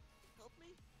help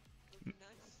me, that'd be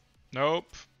nice. Nope.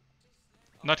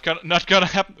 Oh, Not gonna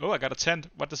happen. Oh, I got a tent.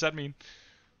 What does that mean?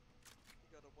 you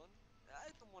got a 1? I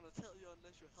don't want to tell you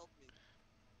unless you help me.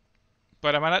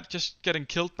 But am I not just getting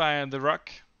killed by the rock?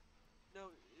 No,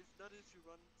 if you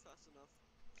run fast enough.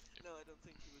 No, I don't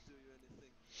think he will do you anything.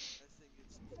 I think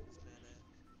it's mad at.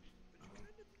 But you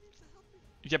kind of need to help me.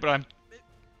 Yeah, but I'm.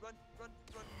 Run.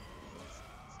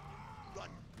 Run.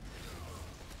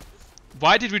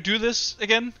 Why did we do this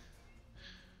again?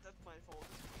 That's my fault.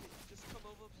 Okay, just come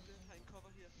over behind cover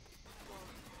here. Go on.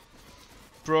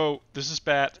 Bro, this is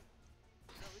bad.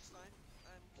 No, it's fine.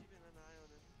 I'm keeping an eye on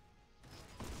him.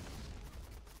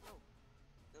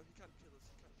 No, he can't kill us.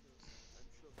 I'm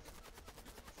sure.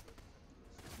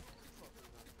 Probably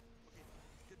not. Okay,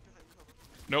 get behind cover.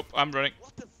 Nope, I'm running.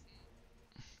 What the?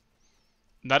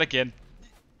 Not again,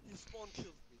 He spawn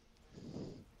killed me.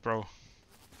 bro.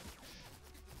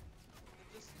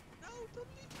 No, don't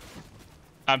leave me.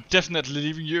 I'm definitely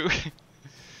leaving you.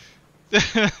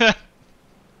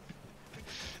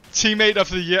 Teammate of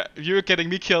the year. You're getting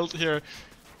me killed here.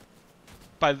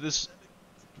 By this. To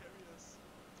carry us.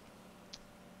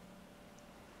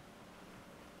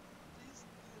 Please,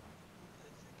 I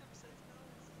think I'm safe now.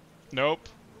 Nope.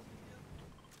 Over here.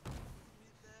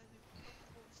 Meet there. He probably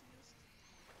won't see us.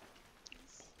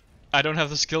 Please. I don't have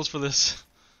the skills for this.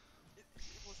 It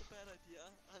was a bad idea.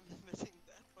 I'm admitting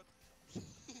that, but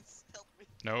please help me.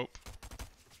 Nope.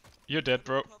 You're dead, I'm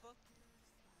bro. in cover.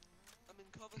 I'm in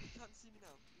cover. He can't see me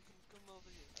now. You can come over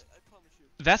here. I promise you.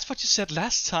 That's what you said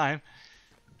last time.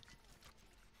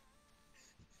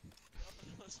 Yeah, but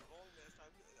I was wrong last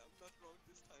time. I'm not wrong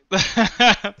this time.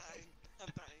 I'm dying.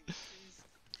 I'm dying. Please.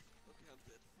 Okay, I'm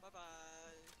dead. Bye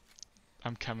bye.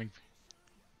 I'm coming.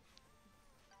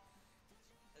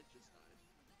 I just died.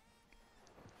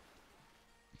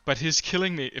 But he's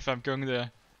killing me if I'm going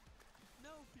there.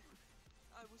 No,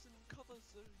 I was in cover,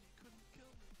 so he couldn't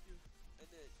kill me. You. And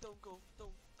don't go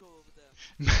over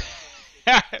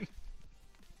there.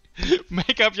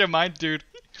 Make up your mind, dude.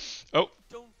 Oh,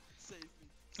 Don't save me.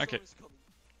 okay. Someone's coming.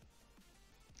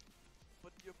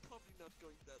 But you're probably not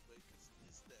going that way, because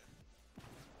he's there.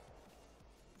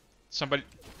 Somebody.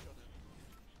 Shut up.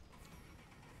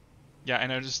 Yeah, I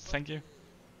noticed. Thank you.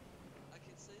 I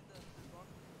can say that Rock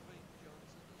Dwayne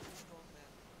Johnson is a strong man.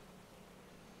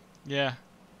 Yeah.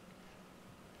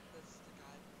 That's the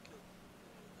guy who killed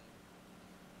them.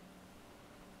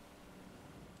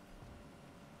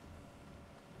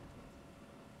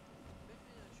 Maybe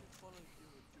I should follow you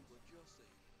and do what you're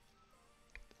saying.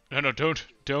 No,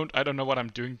 don't. I don't know what I'm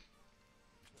doing.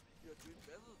 You're doing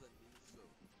better than me, so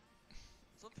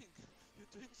something. You're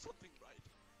doing something right.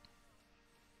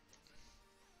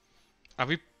 Are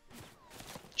we?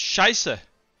 Scheiße.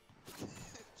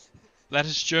 That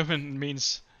is German,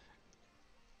 means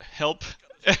help.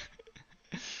 Even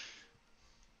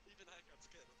I got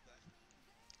scared of that.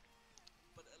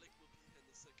 But Alec will be here in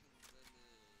a second, and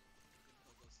he can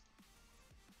help us.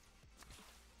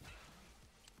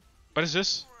 What is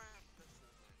this? Crap, that's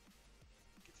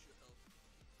Fortnite. Gives you help.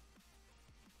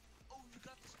 Oh, you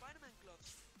got the Spider-Man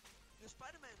gloves. You're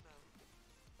Spider-Man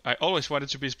now. I always wanted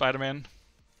to be Spider-Man. I'm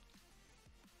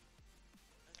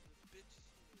a bit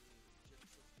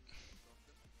jealous of you. Got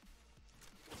them.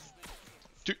 You can swing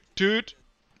from Dude,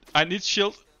 I need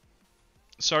shield.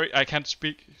 Sorry, I can't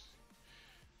speak. Do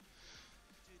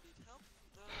you need help?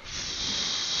 No.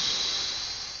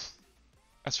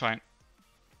 That's fine.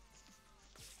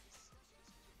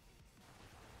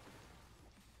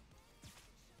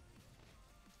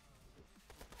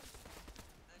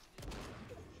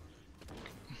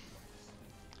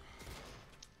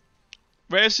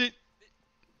 Where is he?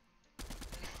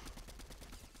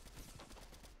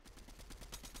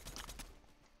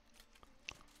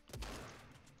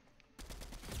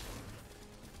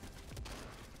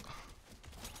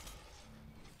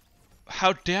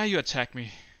 How dare you attack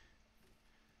me?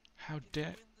 How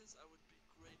dare? If you win this, I would be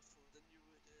grateful. Then you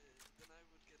would, then I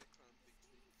would get a crown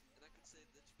victory, and I could say that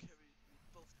you carried me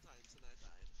both times and I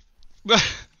died.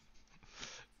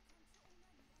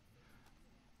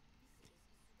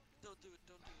 Don't do it.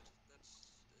 Don't do it. That's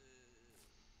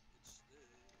it's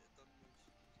a dumb move.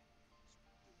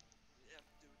 Yeah,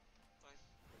 do it. Fine.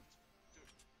 Great. Do it.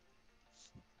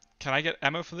 Can I get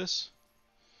ammo for this?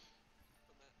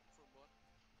 From what?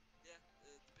 Yeah, the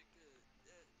big.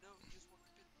 Yeah, no, just one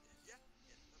bit. Yeah,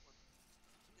 that one.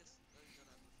 Yes, I got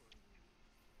ammo for it.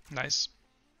 Nice.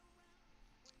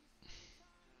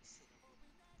 Set up a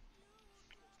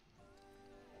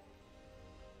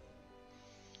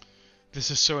This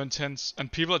is so intense,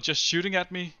 and people are just shooting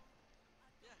at me.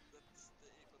 yeah, that's the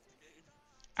aim of the game.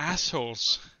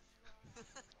 Assholes.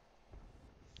 That's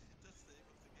the aim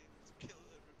of the game, to kill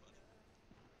everybody.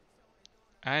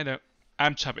 I know.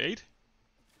 I'm top 8.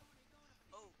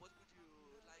 Oh, what would you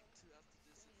like to after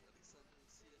this if Alexander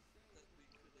is here? That we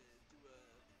could do a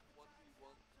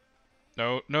 1v1.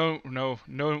 No.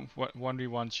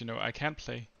 1v1s, you know, I can't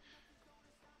play.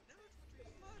 No, it would be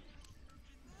fun. It would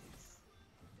be nice.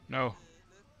 No. Learn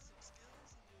some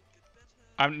skills and you'll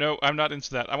get better. I'm not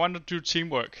into that. I want to do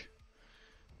teamwork.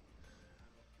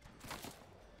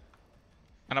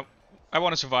 And I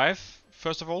want to survive,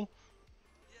 first of all.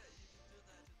 Yeah, you can do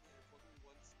that in the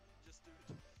 1v1s. Just do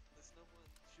it. There's no one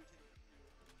shooting at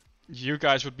you. You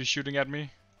guys would be shooting at me.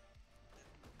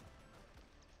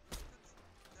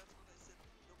 That's what I said.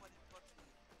 Nobody but me.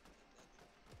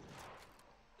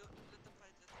 No, let them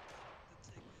fight. Let them fight. Then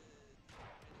take the remaining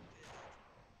pay out.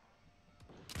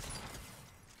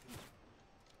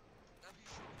 Now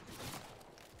he's shooting at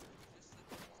us. Just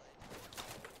let them fight.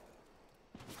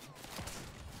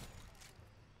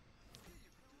 Okay, you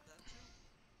can do that too.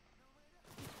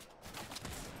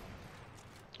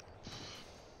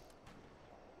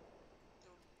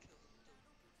 Don't kill him.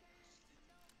 Don't.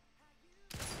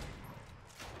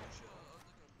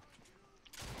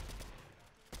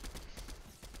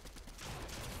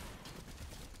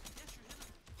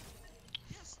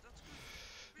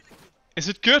 Is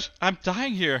it good? I'm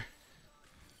dying here.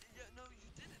 Yeah, no, you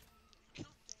did it. You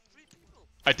killed 3 people.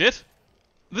 I did?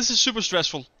 This is super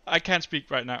stressful. I can't speak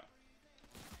right now.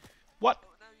 What? Oh,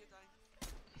 now you're dying.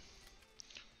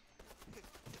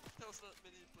 That was not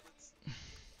many bullets.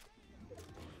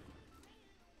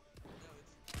 Now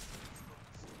it's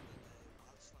focusing on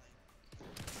Wildslime.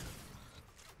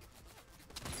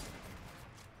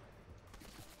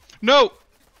 No! Use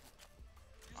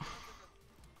the undergun.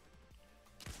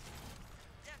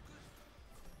 Yeah, good.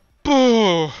 Boo!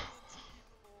 Kill 2 people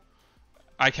more.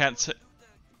 I can't Go say. and loot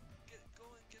that. Go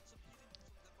and get some healing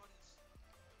from their bodies.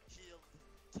 Heal them.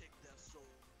 Take their soul.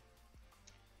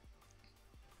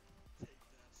 Take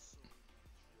their soul.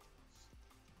 Yours.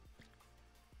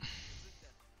 Drink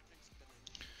that. Drink some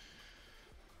banana.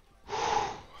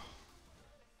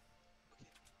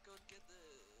 Okay, go and get the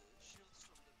shields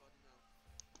from their body now.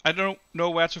 I don't know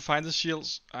where to find the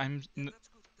shields. Yeah, that's good.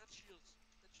 That's shields.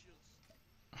 That's shields.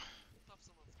 Pop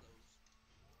some of those.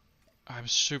 I'm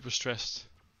super stressed.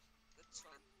 That's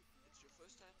fine. It's your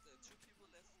first time. There are 2 people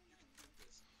left. You can do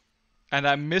this. And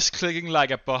I'm misclicking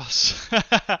like a boss. That's you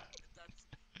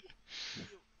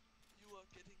are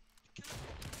getting kill him.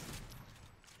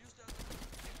 Use that.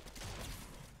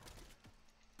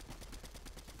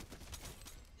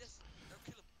 Yes. Now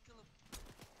kill him. Kill him.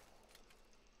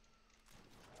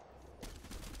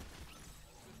 Good.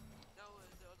 Now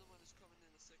the other one is coming in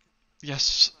a second.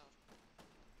 Yes. Come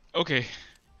out. Okay.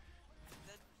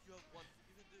 Then you have won.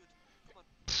 You can do it. Come on.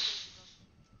 Reload the gun.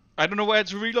 I don't know where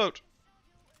to reload.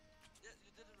 Yeah,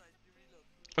 you did it right. You reload.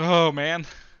 Oh man. Wait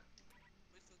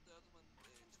for the other one to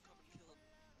come and kill him.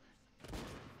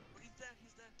 Oh, he's there.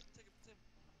 He's there. Take him. Tim.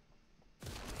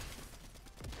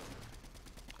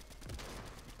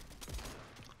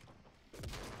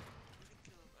 You can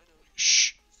kill him. I know.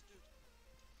 Shh. This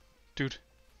dude. Dude.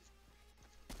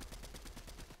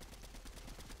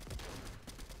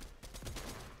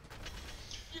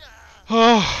 Yeah!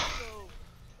 Oh.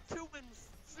 So, 2 wins,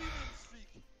 3 wins streak.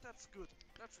 That's good.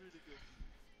 That's really good.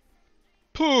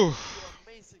 Phew. You're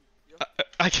amazing.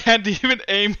 I can't even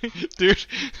aim, dude. You're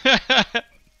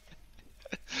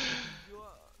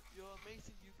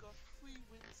amazing. You got 3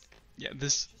 wins. Yeah, You're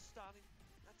this. just starting.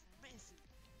 That's amazing.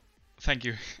 Thank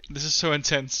you. This is so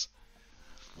intense.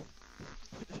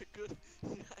 You're good.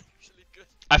 You're actually good.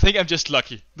 I think I'm just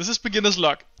lucky. This is beginner's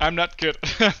luck. I'm not good.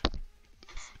 It's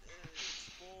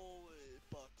small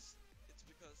bugs. It's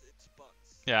because it's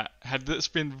bugs. Yeah, had this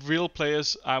been real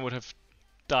players, I would have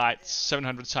died Yeah.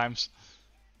 700 times.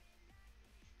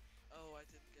 Oh, I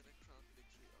didn't get a crown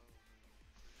victory.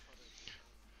 Oh no.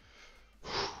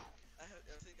 I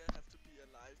think I have to be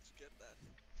alive to get that.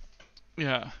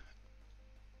 Yeah.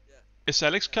 Yeah. Is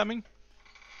Alex coming? I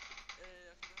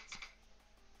can ask.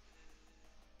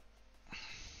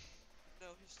 No,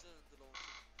 he's still in the launcher.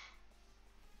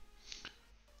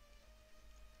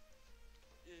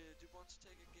 Do you want to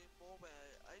take a game more where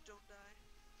I don't die?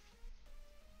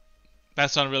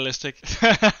 That's unrealistic. No, I'm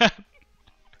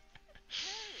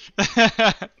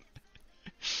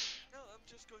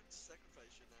just going to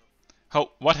sacrifice you now.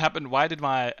 How? What happened? Why did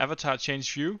my avatar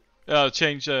change view?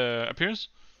 Change appearance?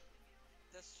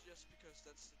 That's just because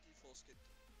that's the default skin. It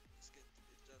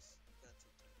does that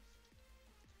sometimes.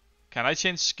 Can I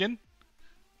change skin?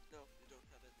 No, you don't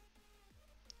have any.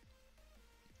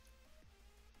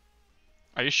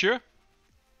 Are you sure?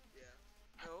 Yeah.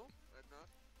 No, I'm not.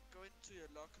 Go into your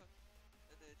locker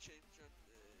and change on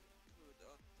put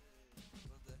on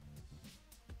there.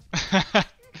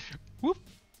 Whoop,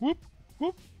 whoop,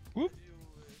 whoop, whoop. Have you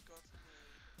got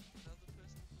another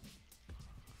person?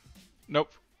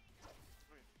 Nope.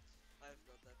 Okay. I've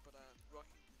got that, but I'm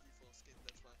rocking the default skin,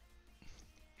 that's why.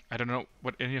 I don't know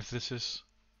what any of this is.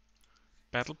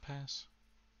 Battle pass?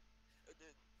 Then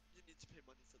you need to pay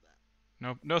money for that.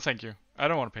 No, no, thank you. I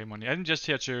don't want to pay money. I'm just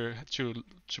here to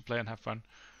play and have fun.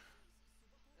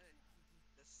 Hey,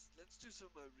 let's do some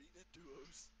arena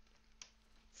duos.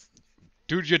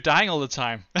 Dude, you're dying all the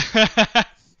time.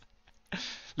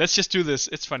 Let's just do this.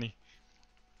 It's funny.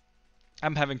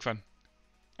 I'm having fun.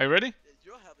 Are you ready? Yeah,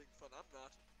 you're having fun, I'm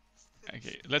not.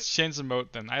 Okay, let's change the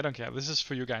mode then. I don't care. This is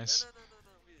for you guys. No,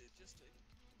 just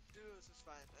duos is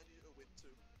fine. I need a win too.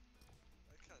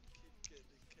 I can't keep getting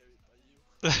carried by you.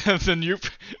 The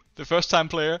noob, the first time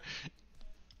player. Yeah,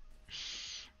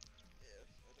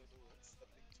 I don't know what's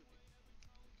happening to me.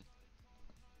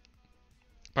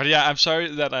 But yeah, I'm sorry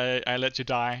that I let you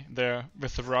die there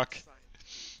with the rock. It's fine.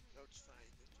 No, it's fine.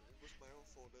 It was my own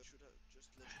fault. I should have just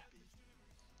let it be.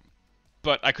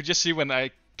 But I could just see when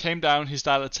I came down, he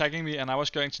started attacking me, and I was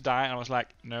going to die, and I was like,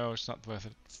 no, it's not worth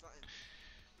it. It's fine.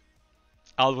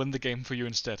 I'll win the game for you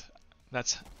instead.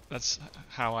 That's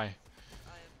how I I am.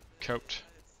 coped. I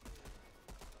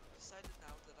have decided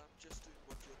now that I'm just doing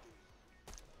what you're doing.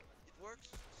 It works,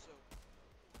 so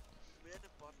we're in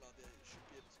a bot lobby. I should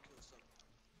be able to kill some.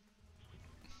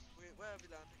 Okay, where are we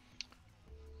landing?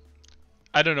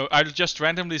 I don't know. I'll just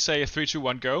randomly say 3, 2,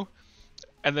 1, go,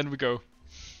 and then we go. Con.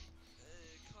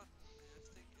 I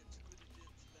think it's a good idea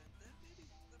to land there. Maybe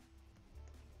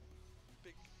the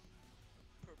big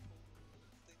purple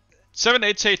thing there. 7,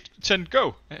 8, 8, 10,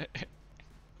 go. Okay,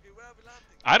 where are we landing?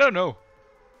 I don't know.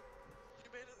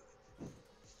 You made it.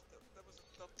 That was a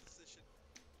dumb decision.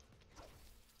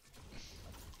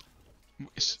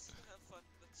 Okay, let's have fun.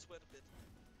 Let's sweat a bit.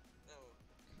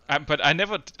 Oh. But I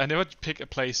never pick a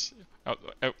place.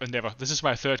 Never. This is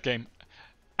my third game.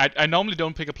 I normally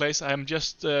don't pick a place. I'm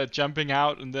just jumping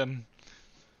out and then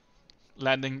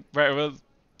landing wherever,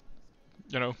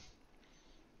 you know.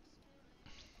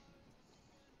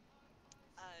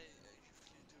 I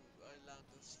usually do. I land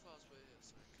as far away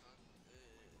as I can,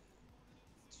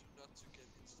 to not to get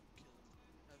instant killed.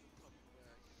 I have a problem where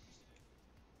I get instant killed,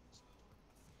 so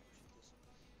usually there's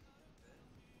something there.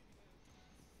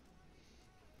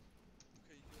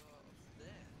 Okay, you are up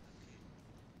there.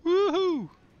 Okay. Woohoo!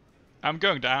 I'm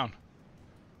going down.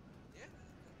 Yeah,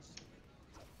 that's okay.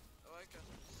 Oh, I got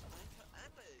a sniper and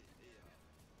a AR.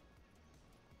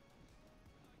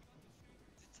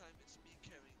 This time it's me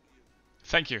carrying you.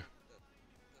 Thank you. That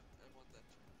I want that.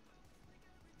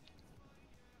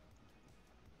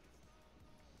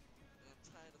 I'm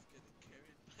tired of getting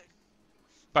carried by.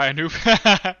 By a noob.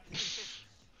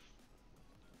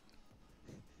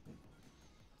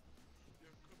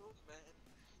 Your grown man,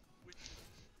 which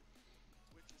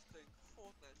is playing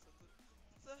Fortnite for the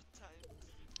third time.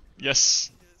 Yes.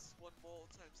 He has won more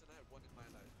times than I have won in my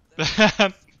life. That's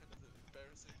kind of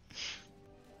embarrassing.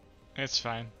 It's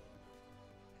fine. I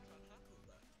can't handle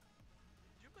that.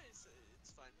 You may say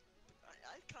it's fine, but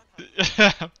I can't handle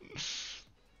that.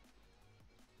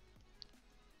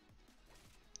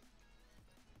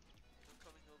 I'm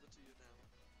coming over to you now.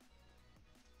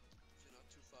 If you're not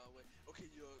too far away. Okay,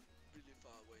 you're really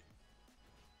far away.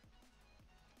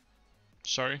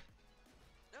 Sorry.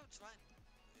 No, it's fine.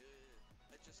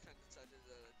 I just kind of decided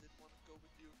that I didn't want to go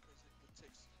with you because it would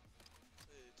take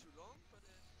too long, but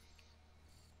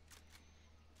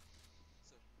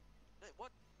so. Hey,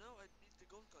 what? No, I need the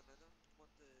gold gun. I don't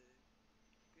want the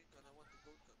green gun. I want the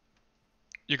gold gun.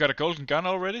 You got a golden gun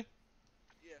already?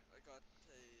 Yeah, I got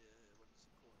a what is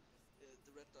it called?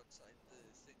 The red dot sight, the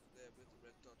thing there with the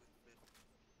red dot in the middle.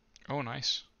 Oh,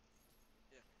 nice.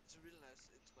 Yeah, it's really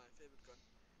nice. It's my favorite gun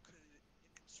because it can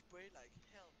spray like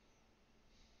hell.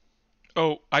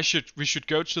 Oh, we should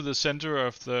go to the center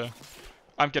of the...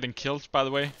 I'm getting killed, by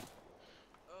the way.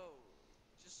 Oh,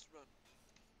 just run if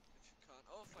you can't.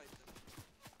 I'll fight them.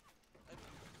 I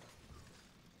believe you can.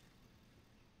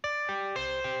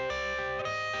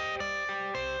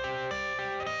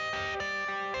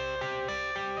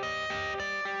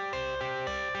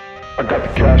 I got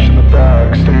the cash in the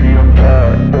bag, stadium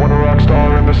packed. Born a rock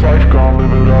star in this life, gon'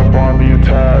 live it up on the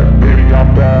attack. Baby,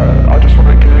 I'm bad, I just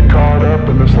wanna get caught up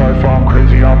in this life. I'm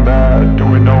crazy, I'm mad,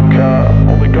 doing no cap.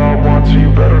 Only God wants, so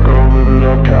you better go live it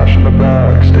up. Cash in the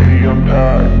bag, stadium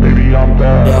packed. Baby, I'm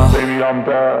bad, yeah. Baby, I'm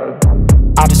bad.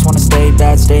 I just wanna stay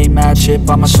bad, stay mad. Chip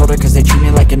on my shoulder cause they treat me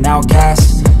like an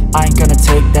outcast. I ain't gonna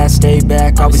take that, stay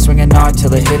back. I'll be swinging hard till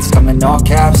the hits come in all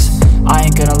caps. I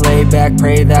ain't gonna lay back,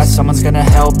 pray that someone's gonna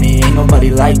help me. Ain't nobody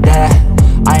like that.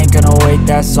 I ain't gonna wait,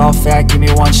 that's all fact. Give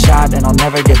me one shot and I'll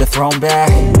never get the throne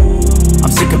back.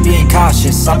 I'm sick of being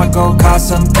cautious. I'ma go cause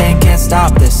something, can't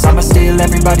stop this. I'ma steal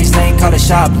everybody's lane, call it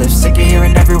shoplift. Sick of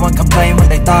hearing everyone complain when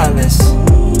they thoughtless.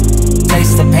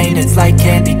 Taste the pain, it's like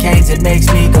candy canes. It makes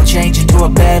me go change into a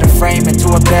better frame, into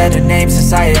a better name.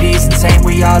 Society's insane,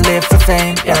 we all live for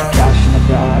fame, yeah. Cash in the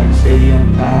bag,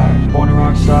 stadium packed. Born a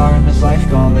rock star in this life,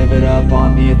 gon' live it up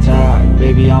on the attack.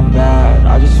 Baby, I'm bad,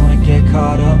 I just wanna get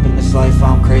caught up in this life.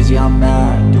 I'm crazy, I'm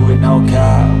mad, do it no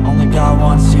cap. Only God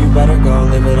wants, so you better go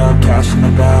live it up. Cash in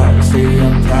the bag,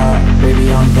 stadium packed.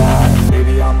 Baby, I'm bad,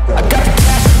 baby, I'm bad. I got the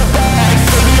cash in the bag,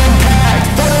 stadium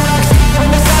packed. Born a rock star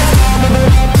in this life, gon' live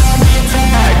it up.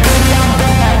 Baby, I'm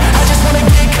bad, I just wanna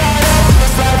get caught up in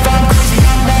this life. I'm crazy,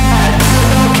 I'm mad, do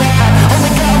it no cap.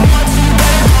 Only God wants, so you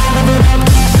better go live it up.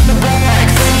 Cash in the bag,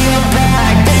 stadium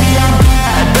packed. Baby, I'm bad,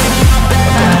 baby, I'm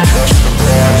bad. Cash in the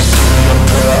bag, stadium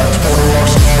packed. Born a rock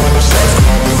star in this life,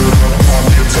 gon' live it up on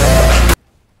the attack.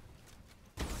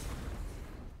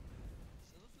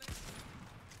 Silverflame?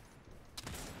 Are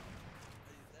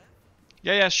you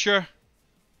there? Yeah, sure.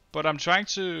 But I'm trying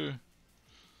to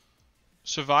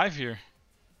survive here.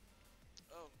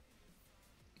 Oh.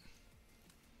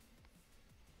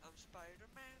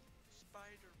 Spider-Man,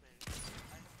 Spider-Man.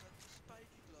 I have got the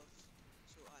Spidey gloves,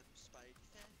 so I'm Spidey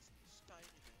fast,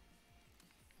 Spider-Man.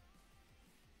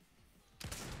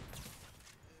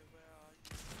 Where are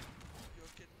you? You're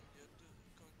going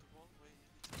the wrong way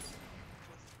every time.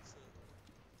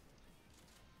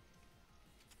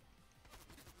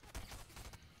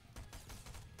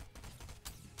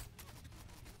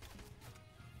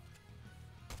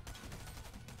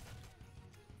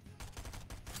 Just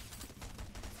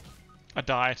I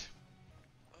died.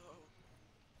 oh,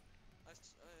 I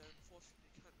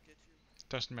unfortunately can't get you.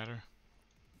 Doesn't matter.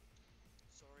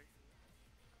 Sorry.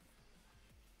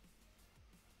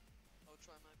 I'll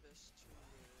try my best to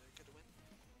get a win.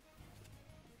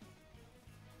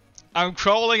 I'm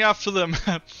crawling after them.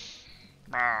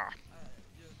 Ah,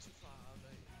 You're too far out. I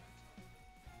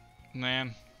can't.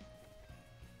 man.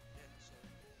 Yeah,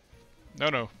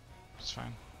 sorry. No. It's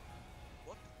fine.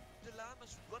 What? The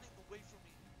llama's running away from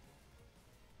me.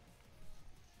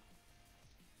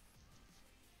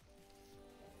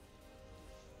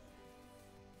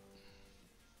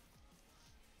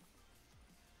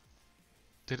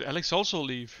 Did Alex also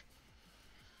leave?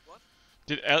 What?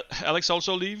 Did Alex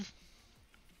also leave?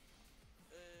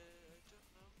 I don't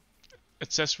know.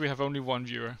 It says we have only one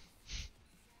viewer.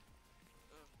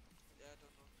 Oh, yeah, I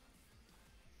don't know.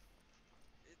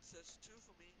 It says 2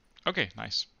 for me. Okay,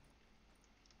 nice.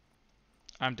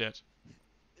 I'm dead.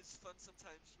 It's fun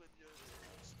sometimes when you're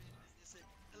on stream and you say,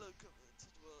 hello,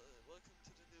 welcome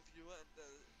to the new viewer, and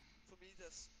for me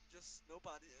there's just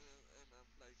nobody, and I'm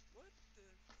like, what do you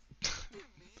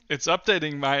mean? It's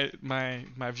updating my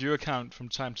viewer count from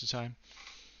time to time.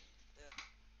 Yeah,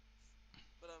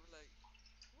 but I'm like, what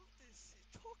is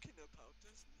he talking about?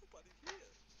 There's nobody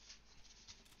here.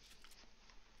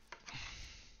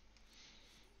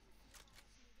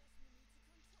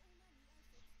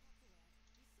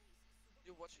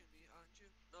 You're watching me, aren't you?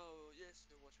 No, yes,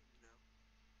 you're watching me now.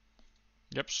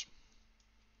 Yeps.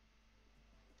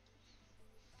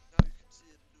 Now you can see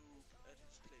a noob at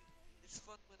his plate. It's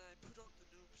fun when I put on the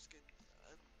noob skin.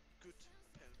 I'm good,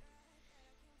 apparently.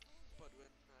 But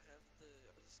when I have the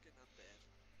other skin, I'm bad.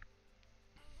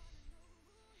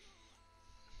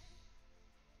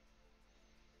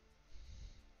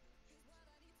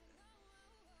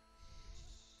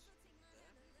 There,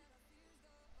 maybe? No,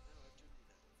 I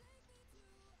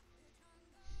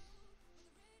do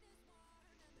need ammo.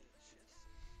 In the chest?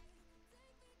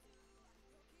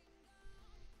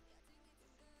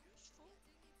 Nothing useful?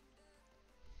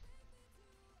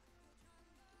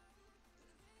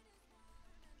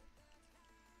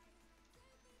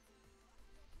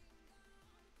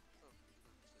 Oh, the gun is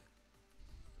there.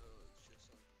 Oh, shit,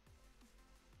 sorry.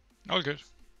 All good. Okay.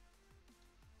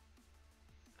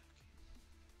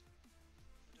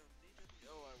 I don't need any.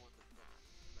 Oh, I want that gun.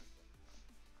 I like that.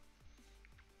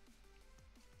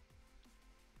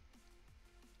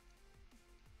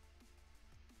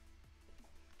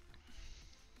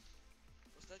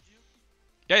 Was that you?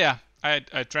 Yeah. I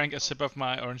drank a sip of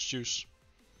my orange juice.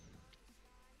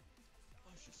 Oh,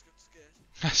 I just got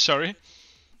scared. Sorry.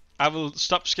 I will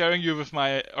stop scaring you with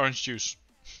my orange juice.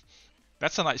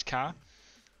 That's a nice car.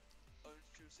 Orange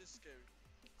juice is scary.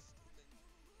 Stealing.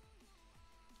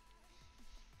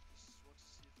 Just want to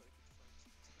see if I could find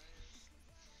some tires.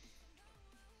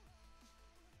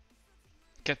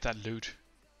 Get that loot.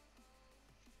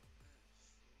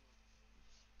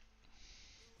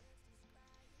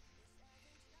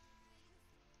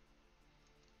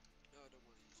 No, I don't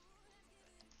want to use my gun for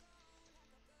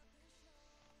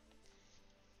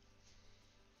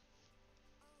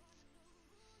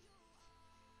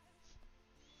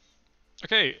that.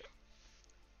 Okay.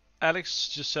 Alex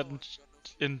just said Oh, I got no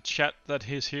shield. in chat that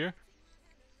he's here.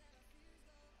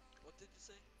 What did you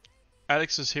say?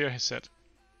 Alex is here, he said.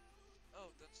 Oh,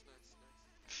 that's nice, nice.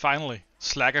 Finally.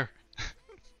 Slacker.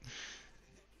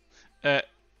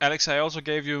 Alex, I also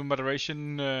gave you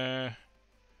moderation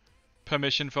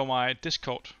permission for my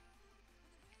Discord.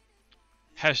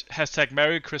 Hashtag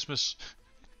Merry Christmas.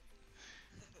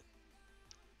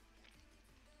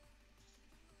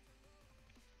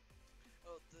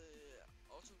 Oh, the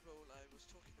auto roll I was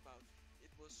talking about, it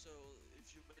was so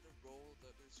if you made a roll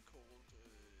that is called,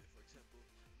 for example,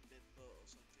 member or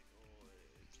something, or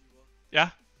viewer.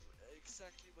 Yeah.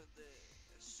 Exactly when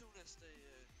as soon as they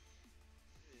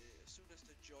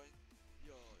join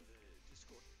your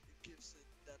Discord, it gives it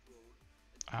that role,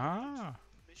 and you Ah. put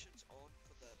permissions on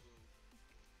for that role.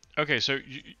 Okay, so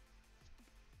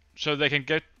they can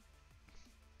get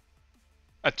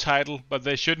a title, but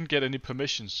they shouldn't get any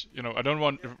permissions. You know, I don't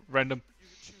want random. You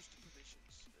can choose the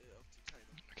permissions of the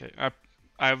title. Okay,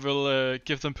 I will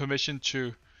give them permission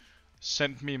to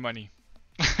send me money.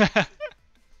 I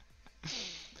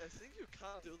think you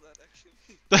can't do that actually.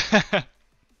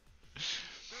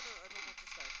 No, I don't want to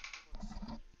slide. I don't want to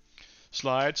slide.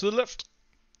 Slide to the left.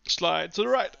 Slide to the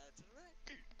right. Slide to the right.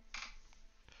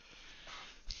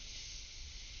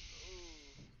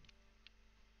 Ooh.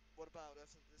 What about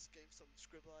after this game some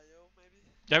Scribble.io maybe?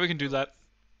 Yeah, we can do that.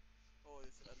 Or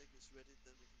if Alec is ready,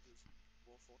 then we can do some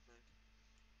more Fortnite.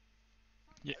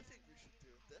 Yeah. I think we should do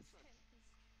a death run.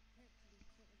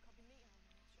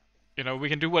 You know, we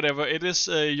can do whatever. It is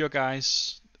your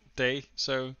guys' day,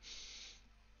 so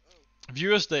Oh.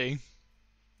 viewers' day.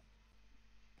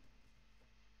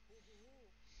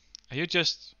 Are you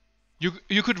just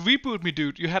you could reboot me,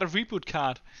 dude. You had a reboot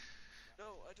card.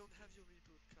 No, I don't have your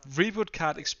reboot card. Reboot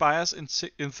card expires in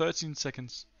 13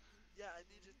 seconds. Yeah, I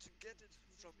needed to get it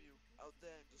from you out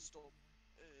there in the storm.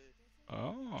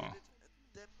 Oh. Get it, and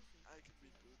then I can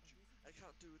reboot you. I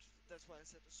can't do it. That's why I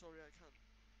said sorry. I can't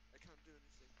do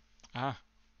anything. Ah,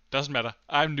 doesn't matter.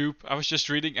 I'm noob. I was just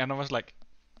reading and I was like,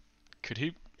 could he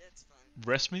Yeah, it's fine.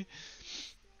 rest me?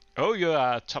 Oh, you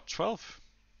are top 12.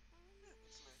 Yeah,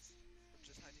 that's nice. I'm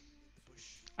just hiding in the bush.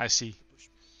 I see. The bush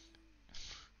man.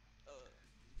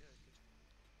 Yeah, good.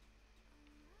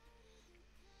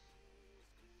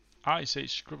 I say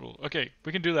Scribble. Okay,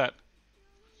 we can do that.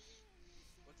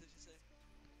 What did you say?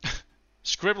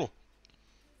 Scribble.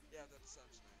 Yeah, that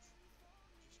sounds nice. Just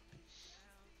peeking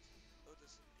out. Oh,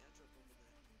 there's an airdrop over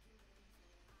there.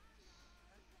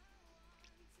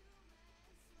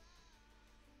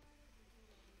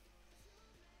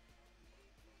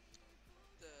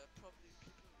 There are probably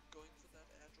people going for that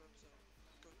airdrop, so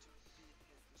I'm going to be in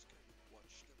here and just kind of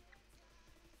watch them.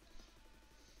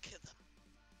 Kill them.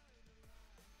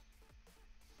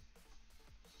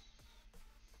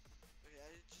 Okay,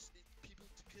 I just need people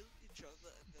to kill each other,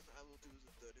 and then I will do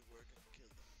the dirty work and kill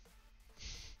them.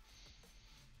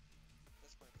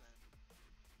 That's my plan.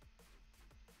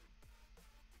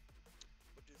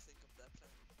 What do you think of that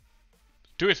plan?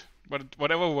 Do it.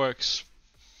 Whatever works.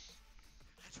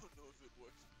 I don't know if it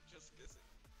works. Just guessing.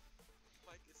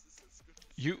 My guess is as good as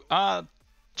You yours. are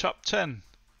top 10.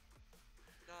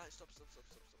 Nah, stop.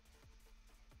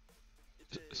 It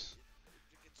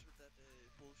begins with that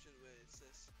bullshit where it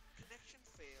says connection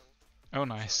failed. Oh,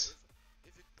 nice. So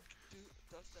if it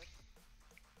does that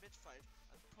mid-fight,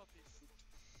 I'm probably fucked.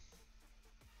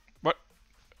 What?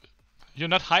 You're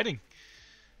not hiding.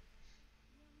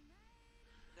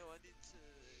 No, I need to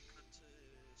cut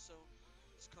zone.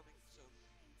 It's coming zone.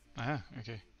 Ah,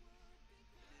 okay. I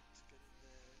need to get in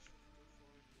there. Should I go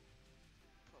for it?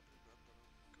 Probably not, but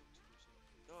I'm going to do so.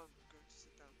 No, I'm going to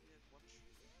sit down here and watch.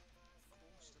 Of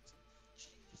course, that's a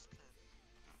genius plan.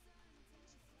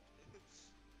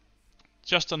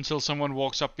 Just until someone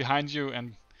walks up behind you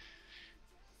and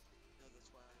No, that's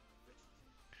why I'm ready.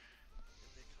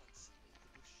 And they can't see me in the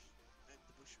bush. I'm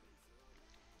the bushman.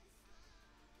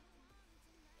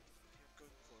 Okay, I'm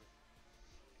going for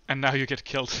it. now you get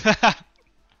killed. Yeah,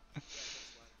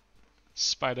 that's why.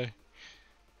 Spider.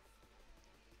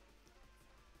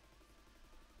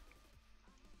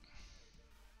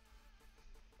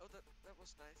 Oh, that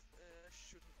was nice. I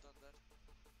should have done that.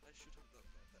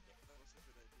 That was a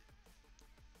good idea.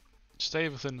 Stay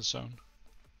within the zone.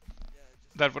 Yeah, I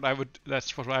just.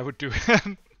 That's what I would do.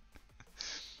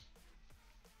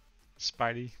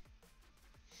 Spidey.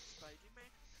 Spidey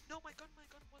man. No, my gun.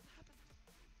 What happened?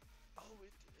 Oh,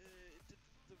 it did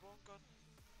the wrong gun.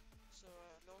 So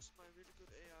I lost my really good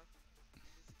AR. I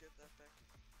need to get that back.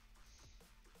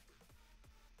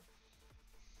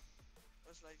 I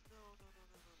was like, no.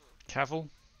 Careful.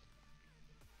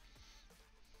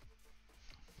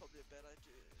 Probably a bad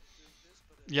idea doing this,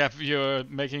 but Yeah, you're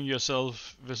making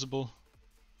yourself visible.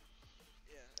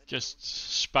 yeah. I Just know.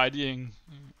 spideying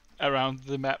around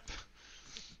the map.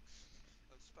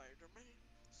 I'm Spider-Man.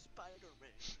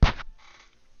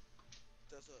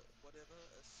 Does whatever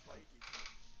a Spidey can.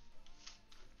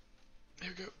 There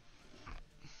we go.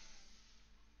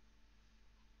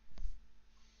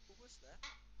 Who was that?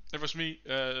 It was me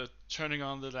turning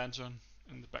on the lantern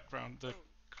in the background. The Oh,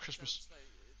 Christmas.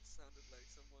 it sounded like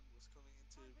someone was coming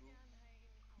into a room.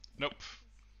 Nope.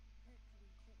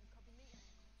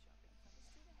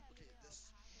 Okay,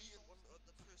 there's me and one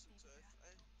other person, so if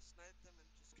I snipe them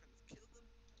and just kind of kill them,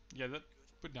 Yeah, that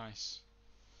good. would be nice.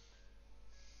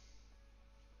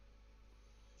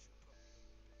 Should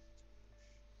probably get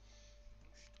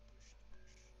into the bush.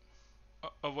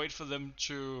 Wait for them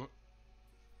to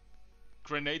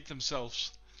grenade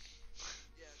themselves.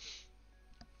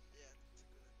 Yeah, that's a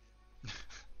good idea.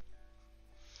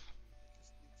 I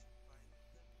just need to find them.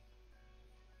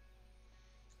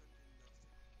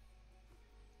 Currently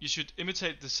nothing. you should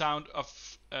imitate the sound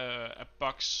of a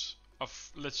box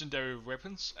of legendary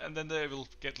weapons, and then they will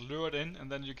get lured in, and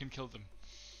then you can kill them.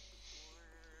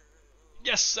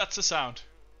 Yes, that's a sound.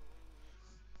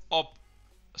 Or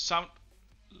sound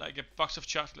like a box of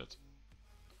chocolate.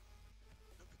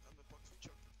 Look, I'm a box of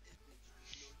chocolate. It means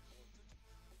you know you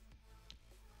want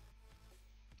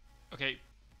it. Okay.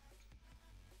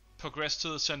 Progress to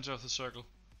the center of the circle.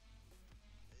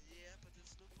 Yeah, but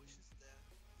there's no bushes there.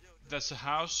 Yo, That's a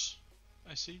house,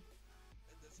 I see.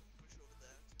 and there's a bush over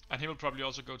there. And he will probably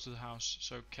also go to the house,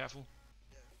 so careful.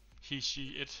 Yeah. He,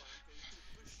 she, it. So I'm going to the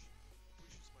bush. The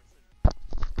bush is my friend.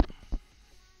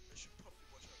 I should probably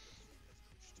watch out that he has a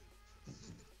bush too.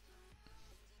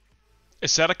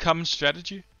 Is that a common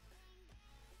strategy?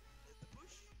 The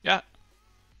bush? Yeah.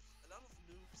 A lot of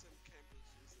noobs and campers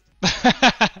use it.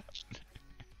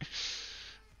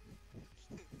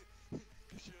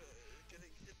 Because you're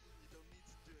getting hidden, you don't need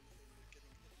to do anything, you're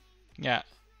getting hidden. Yeah.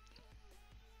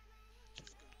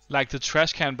 Just go to Like the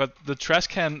trash can, but the trash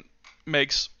can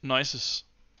makes noises.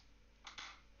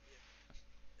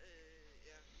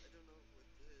 yeah, I don't know what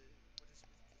is with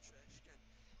the trash can.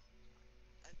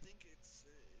 I think it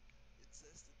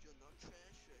says that you're not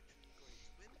trash, you're actually going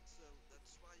to win, so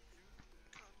that's why you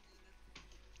can't be in it.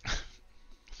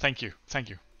 Thank you, thank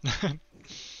you.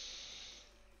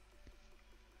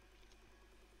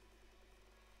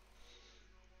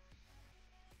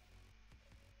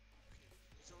 Okay,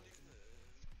 it's only to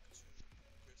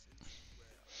progress into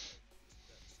where I like into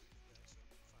that circle there, so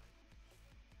I'm fine.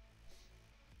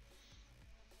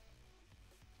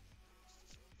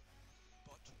 Is this other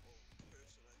bot or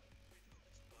person? I really hope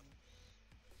it's a bot.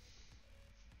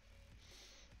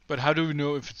 But how do we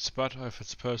know if it's a bot or if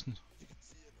it's a person? You can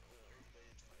see it the way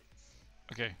it fights.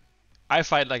 Okay. I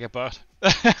fight like a bot. Yeah.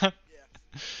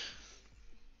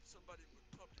 Somebody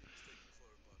would probably mistake you for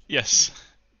a bot. Yes.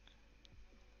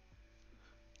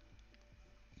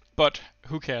 But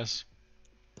who cares?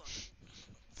 But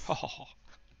Oh.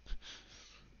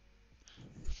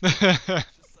 it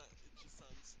just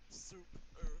sounds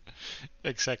super.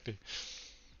 Exactly.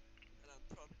 And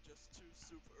I'm probably just too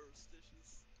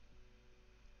superstitious.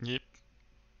 Yep.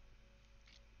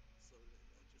 So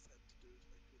I just had to do it.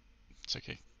 I couldn't. It's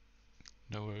okay.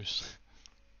 No worries.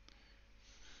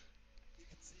 You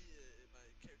can see my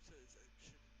character is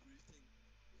actually breathing,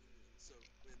 so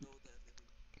we know that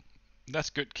That's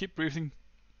good. Keep breathing.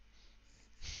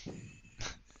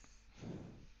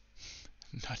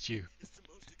 Not you. it's the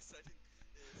most exciting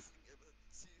thing ever.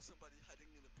 See somebody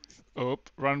hiding in a bush. Oh,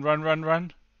 run, run, run,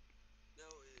 run. Now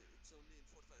it's only in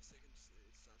 45 seconds it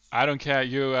starts. I don't care.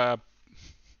 You, There!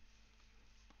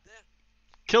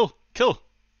 kill, kill.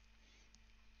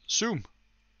 Zoom.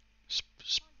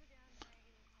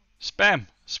 Spam.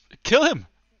 Kill him.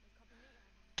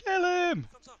 Kill him.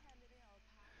 Comes up!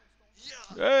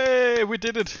 Yeah! Hey, we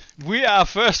did it. We are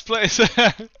first place.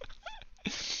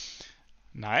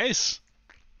 Nice.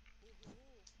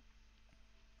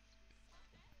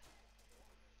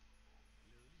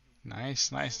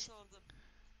 Nice, nice. Cancel on them.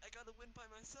 I got a win by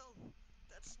myself.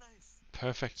 That's nice.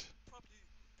 Perfect. Probably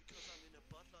because I'm in a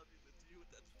bot lobby with you,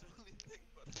 that's the only thing,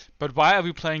 but But why are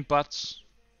we playing bots?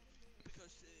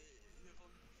 because you've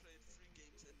only played 3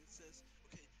 games and it says,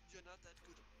 okay, you're not that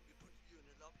good. We put you in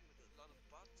a lobby with a lot of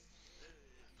bots.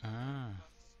 Ah.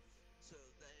 Bots. So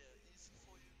they are easy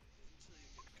for you until you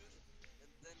get good,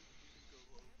 and then you can go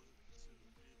over to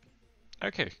real people.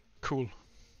 Okay, cool.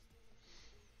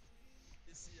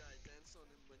 You see, I danced on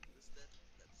him when he was dead.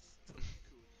 That's totally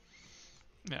cool.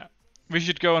 Yeah. We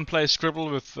should go and play Scribble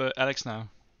with Alex now.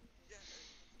 Yeah,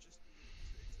 I just needed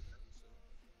to exit out, so.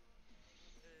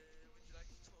 Would you like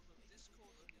to talk on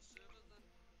Discord on your server then?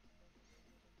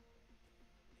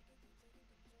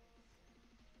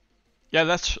 Yeah,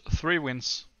 that's 3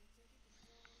 wins.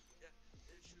 Yeah,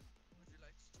 would you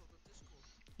like to talk on Discord?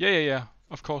 Yeah, yeah, yeah.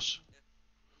 Of course. Yeah,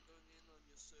 I'm going in on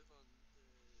your server on the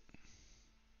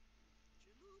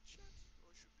general chat,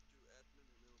 or should we do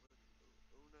admin and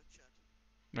owner chat?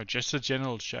 No, just a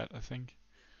general chat, I think.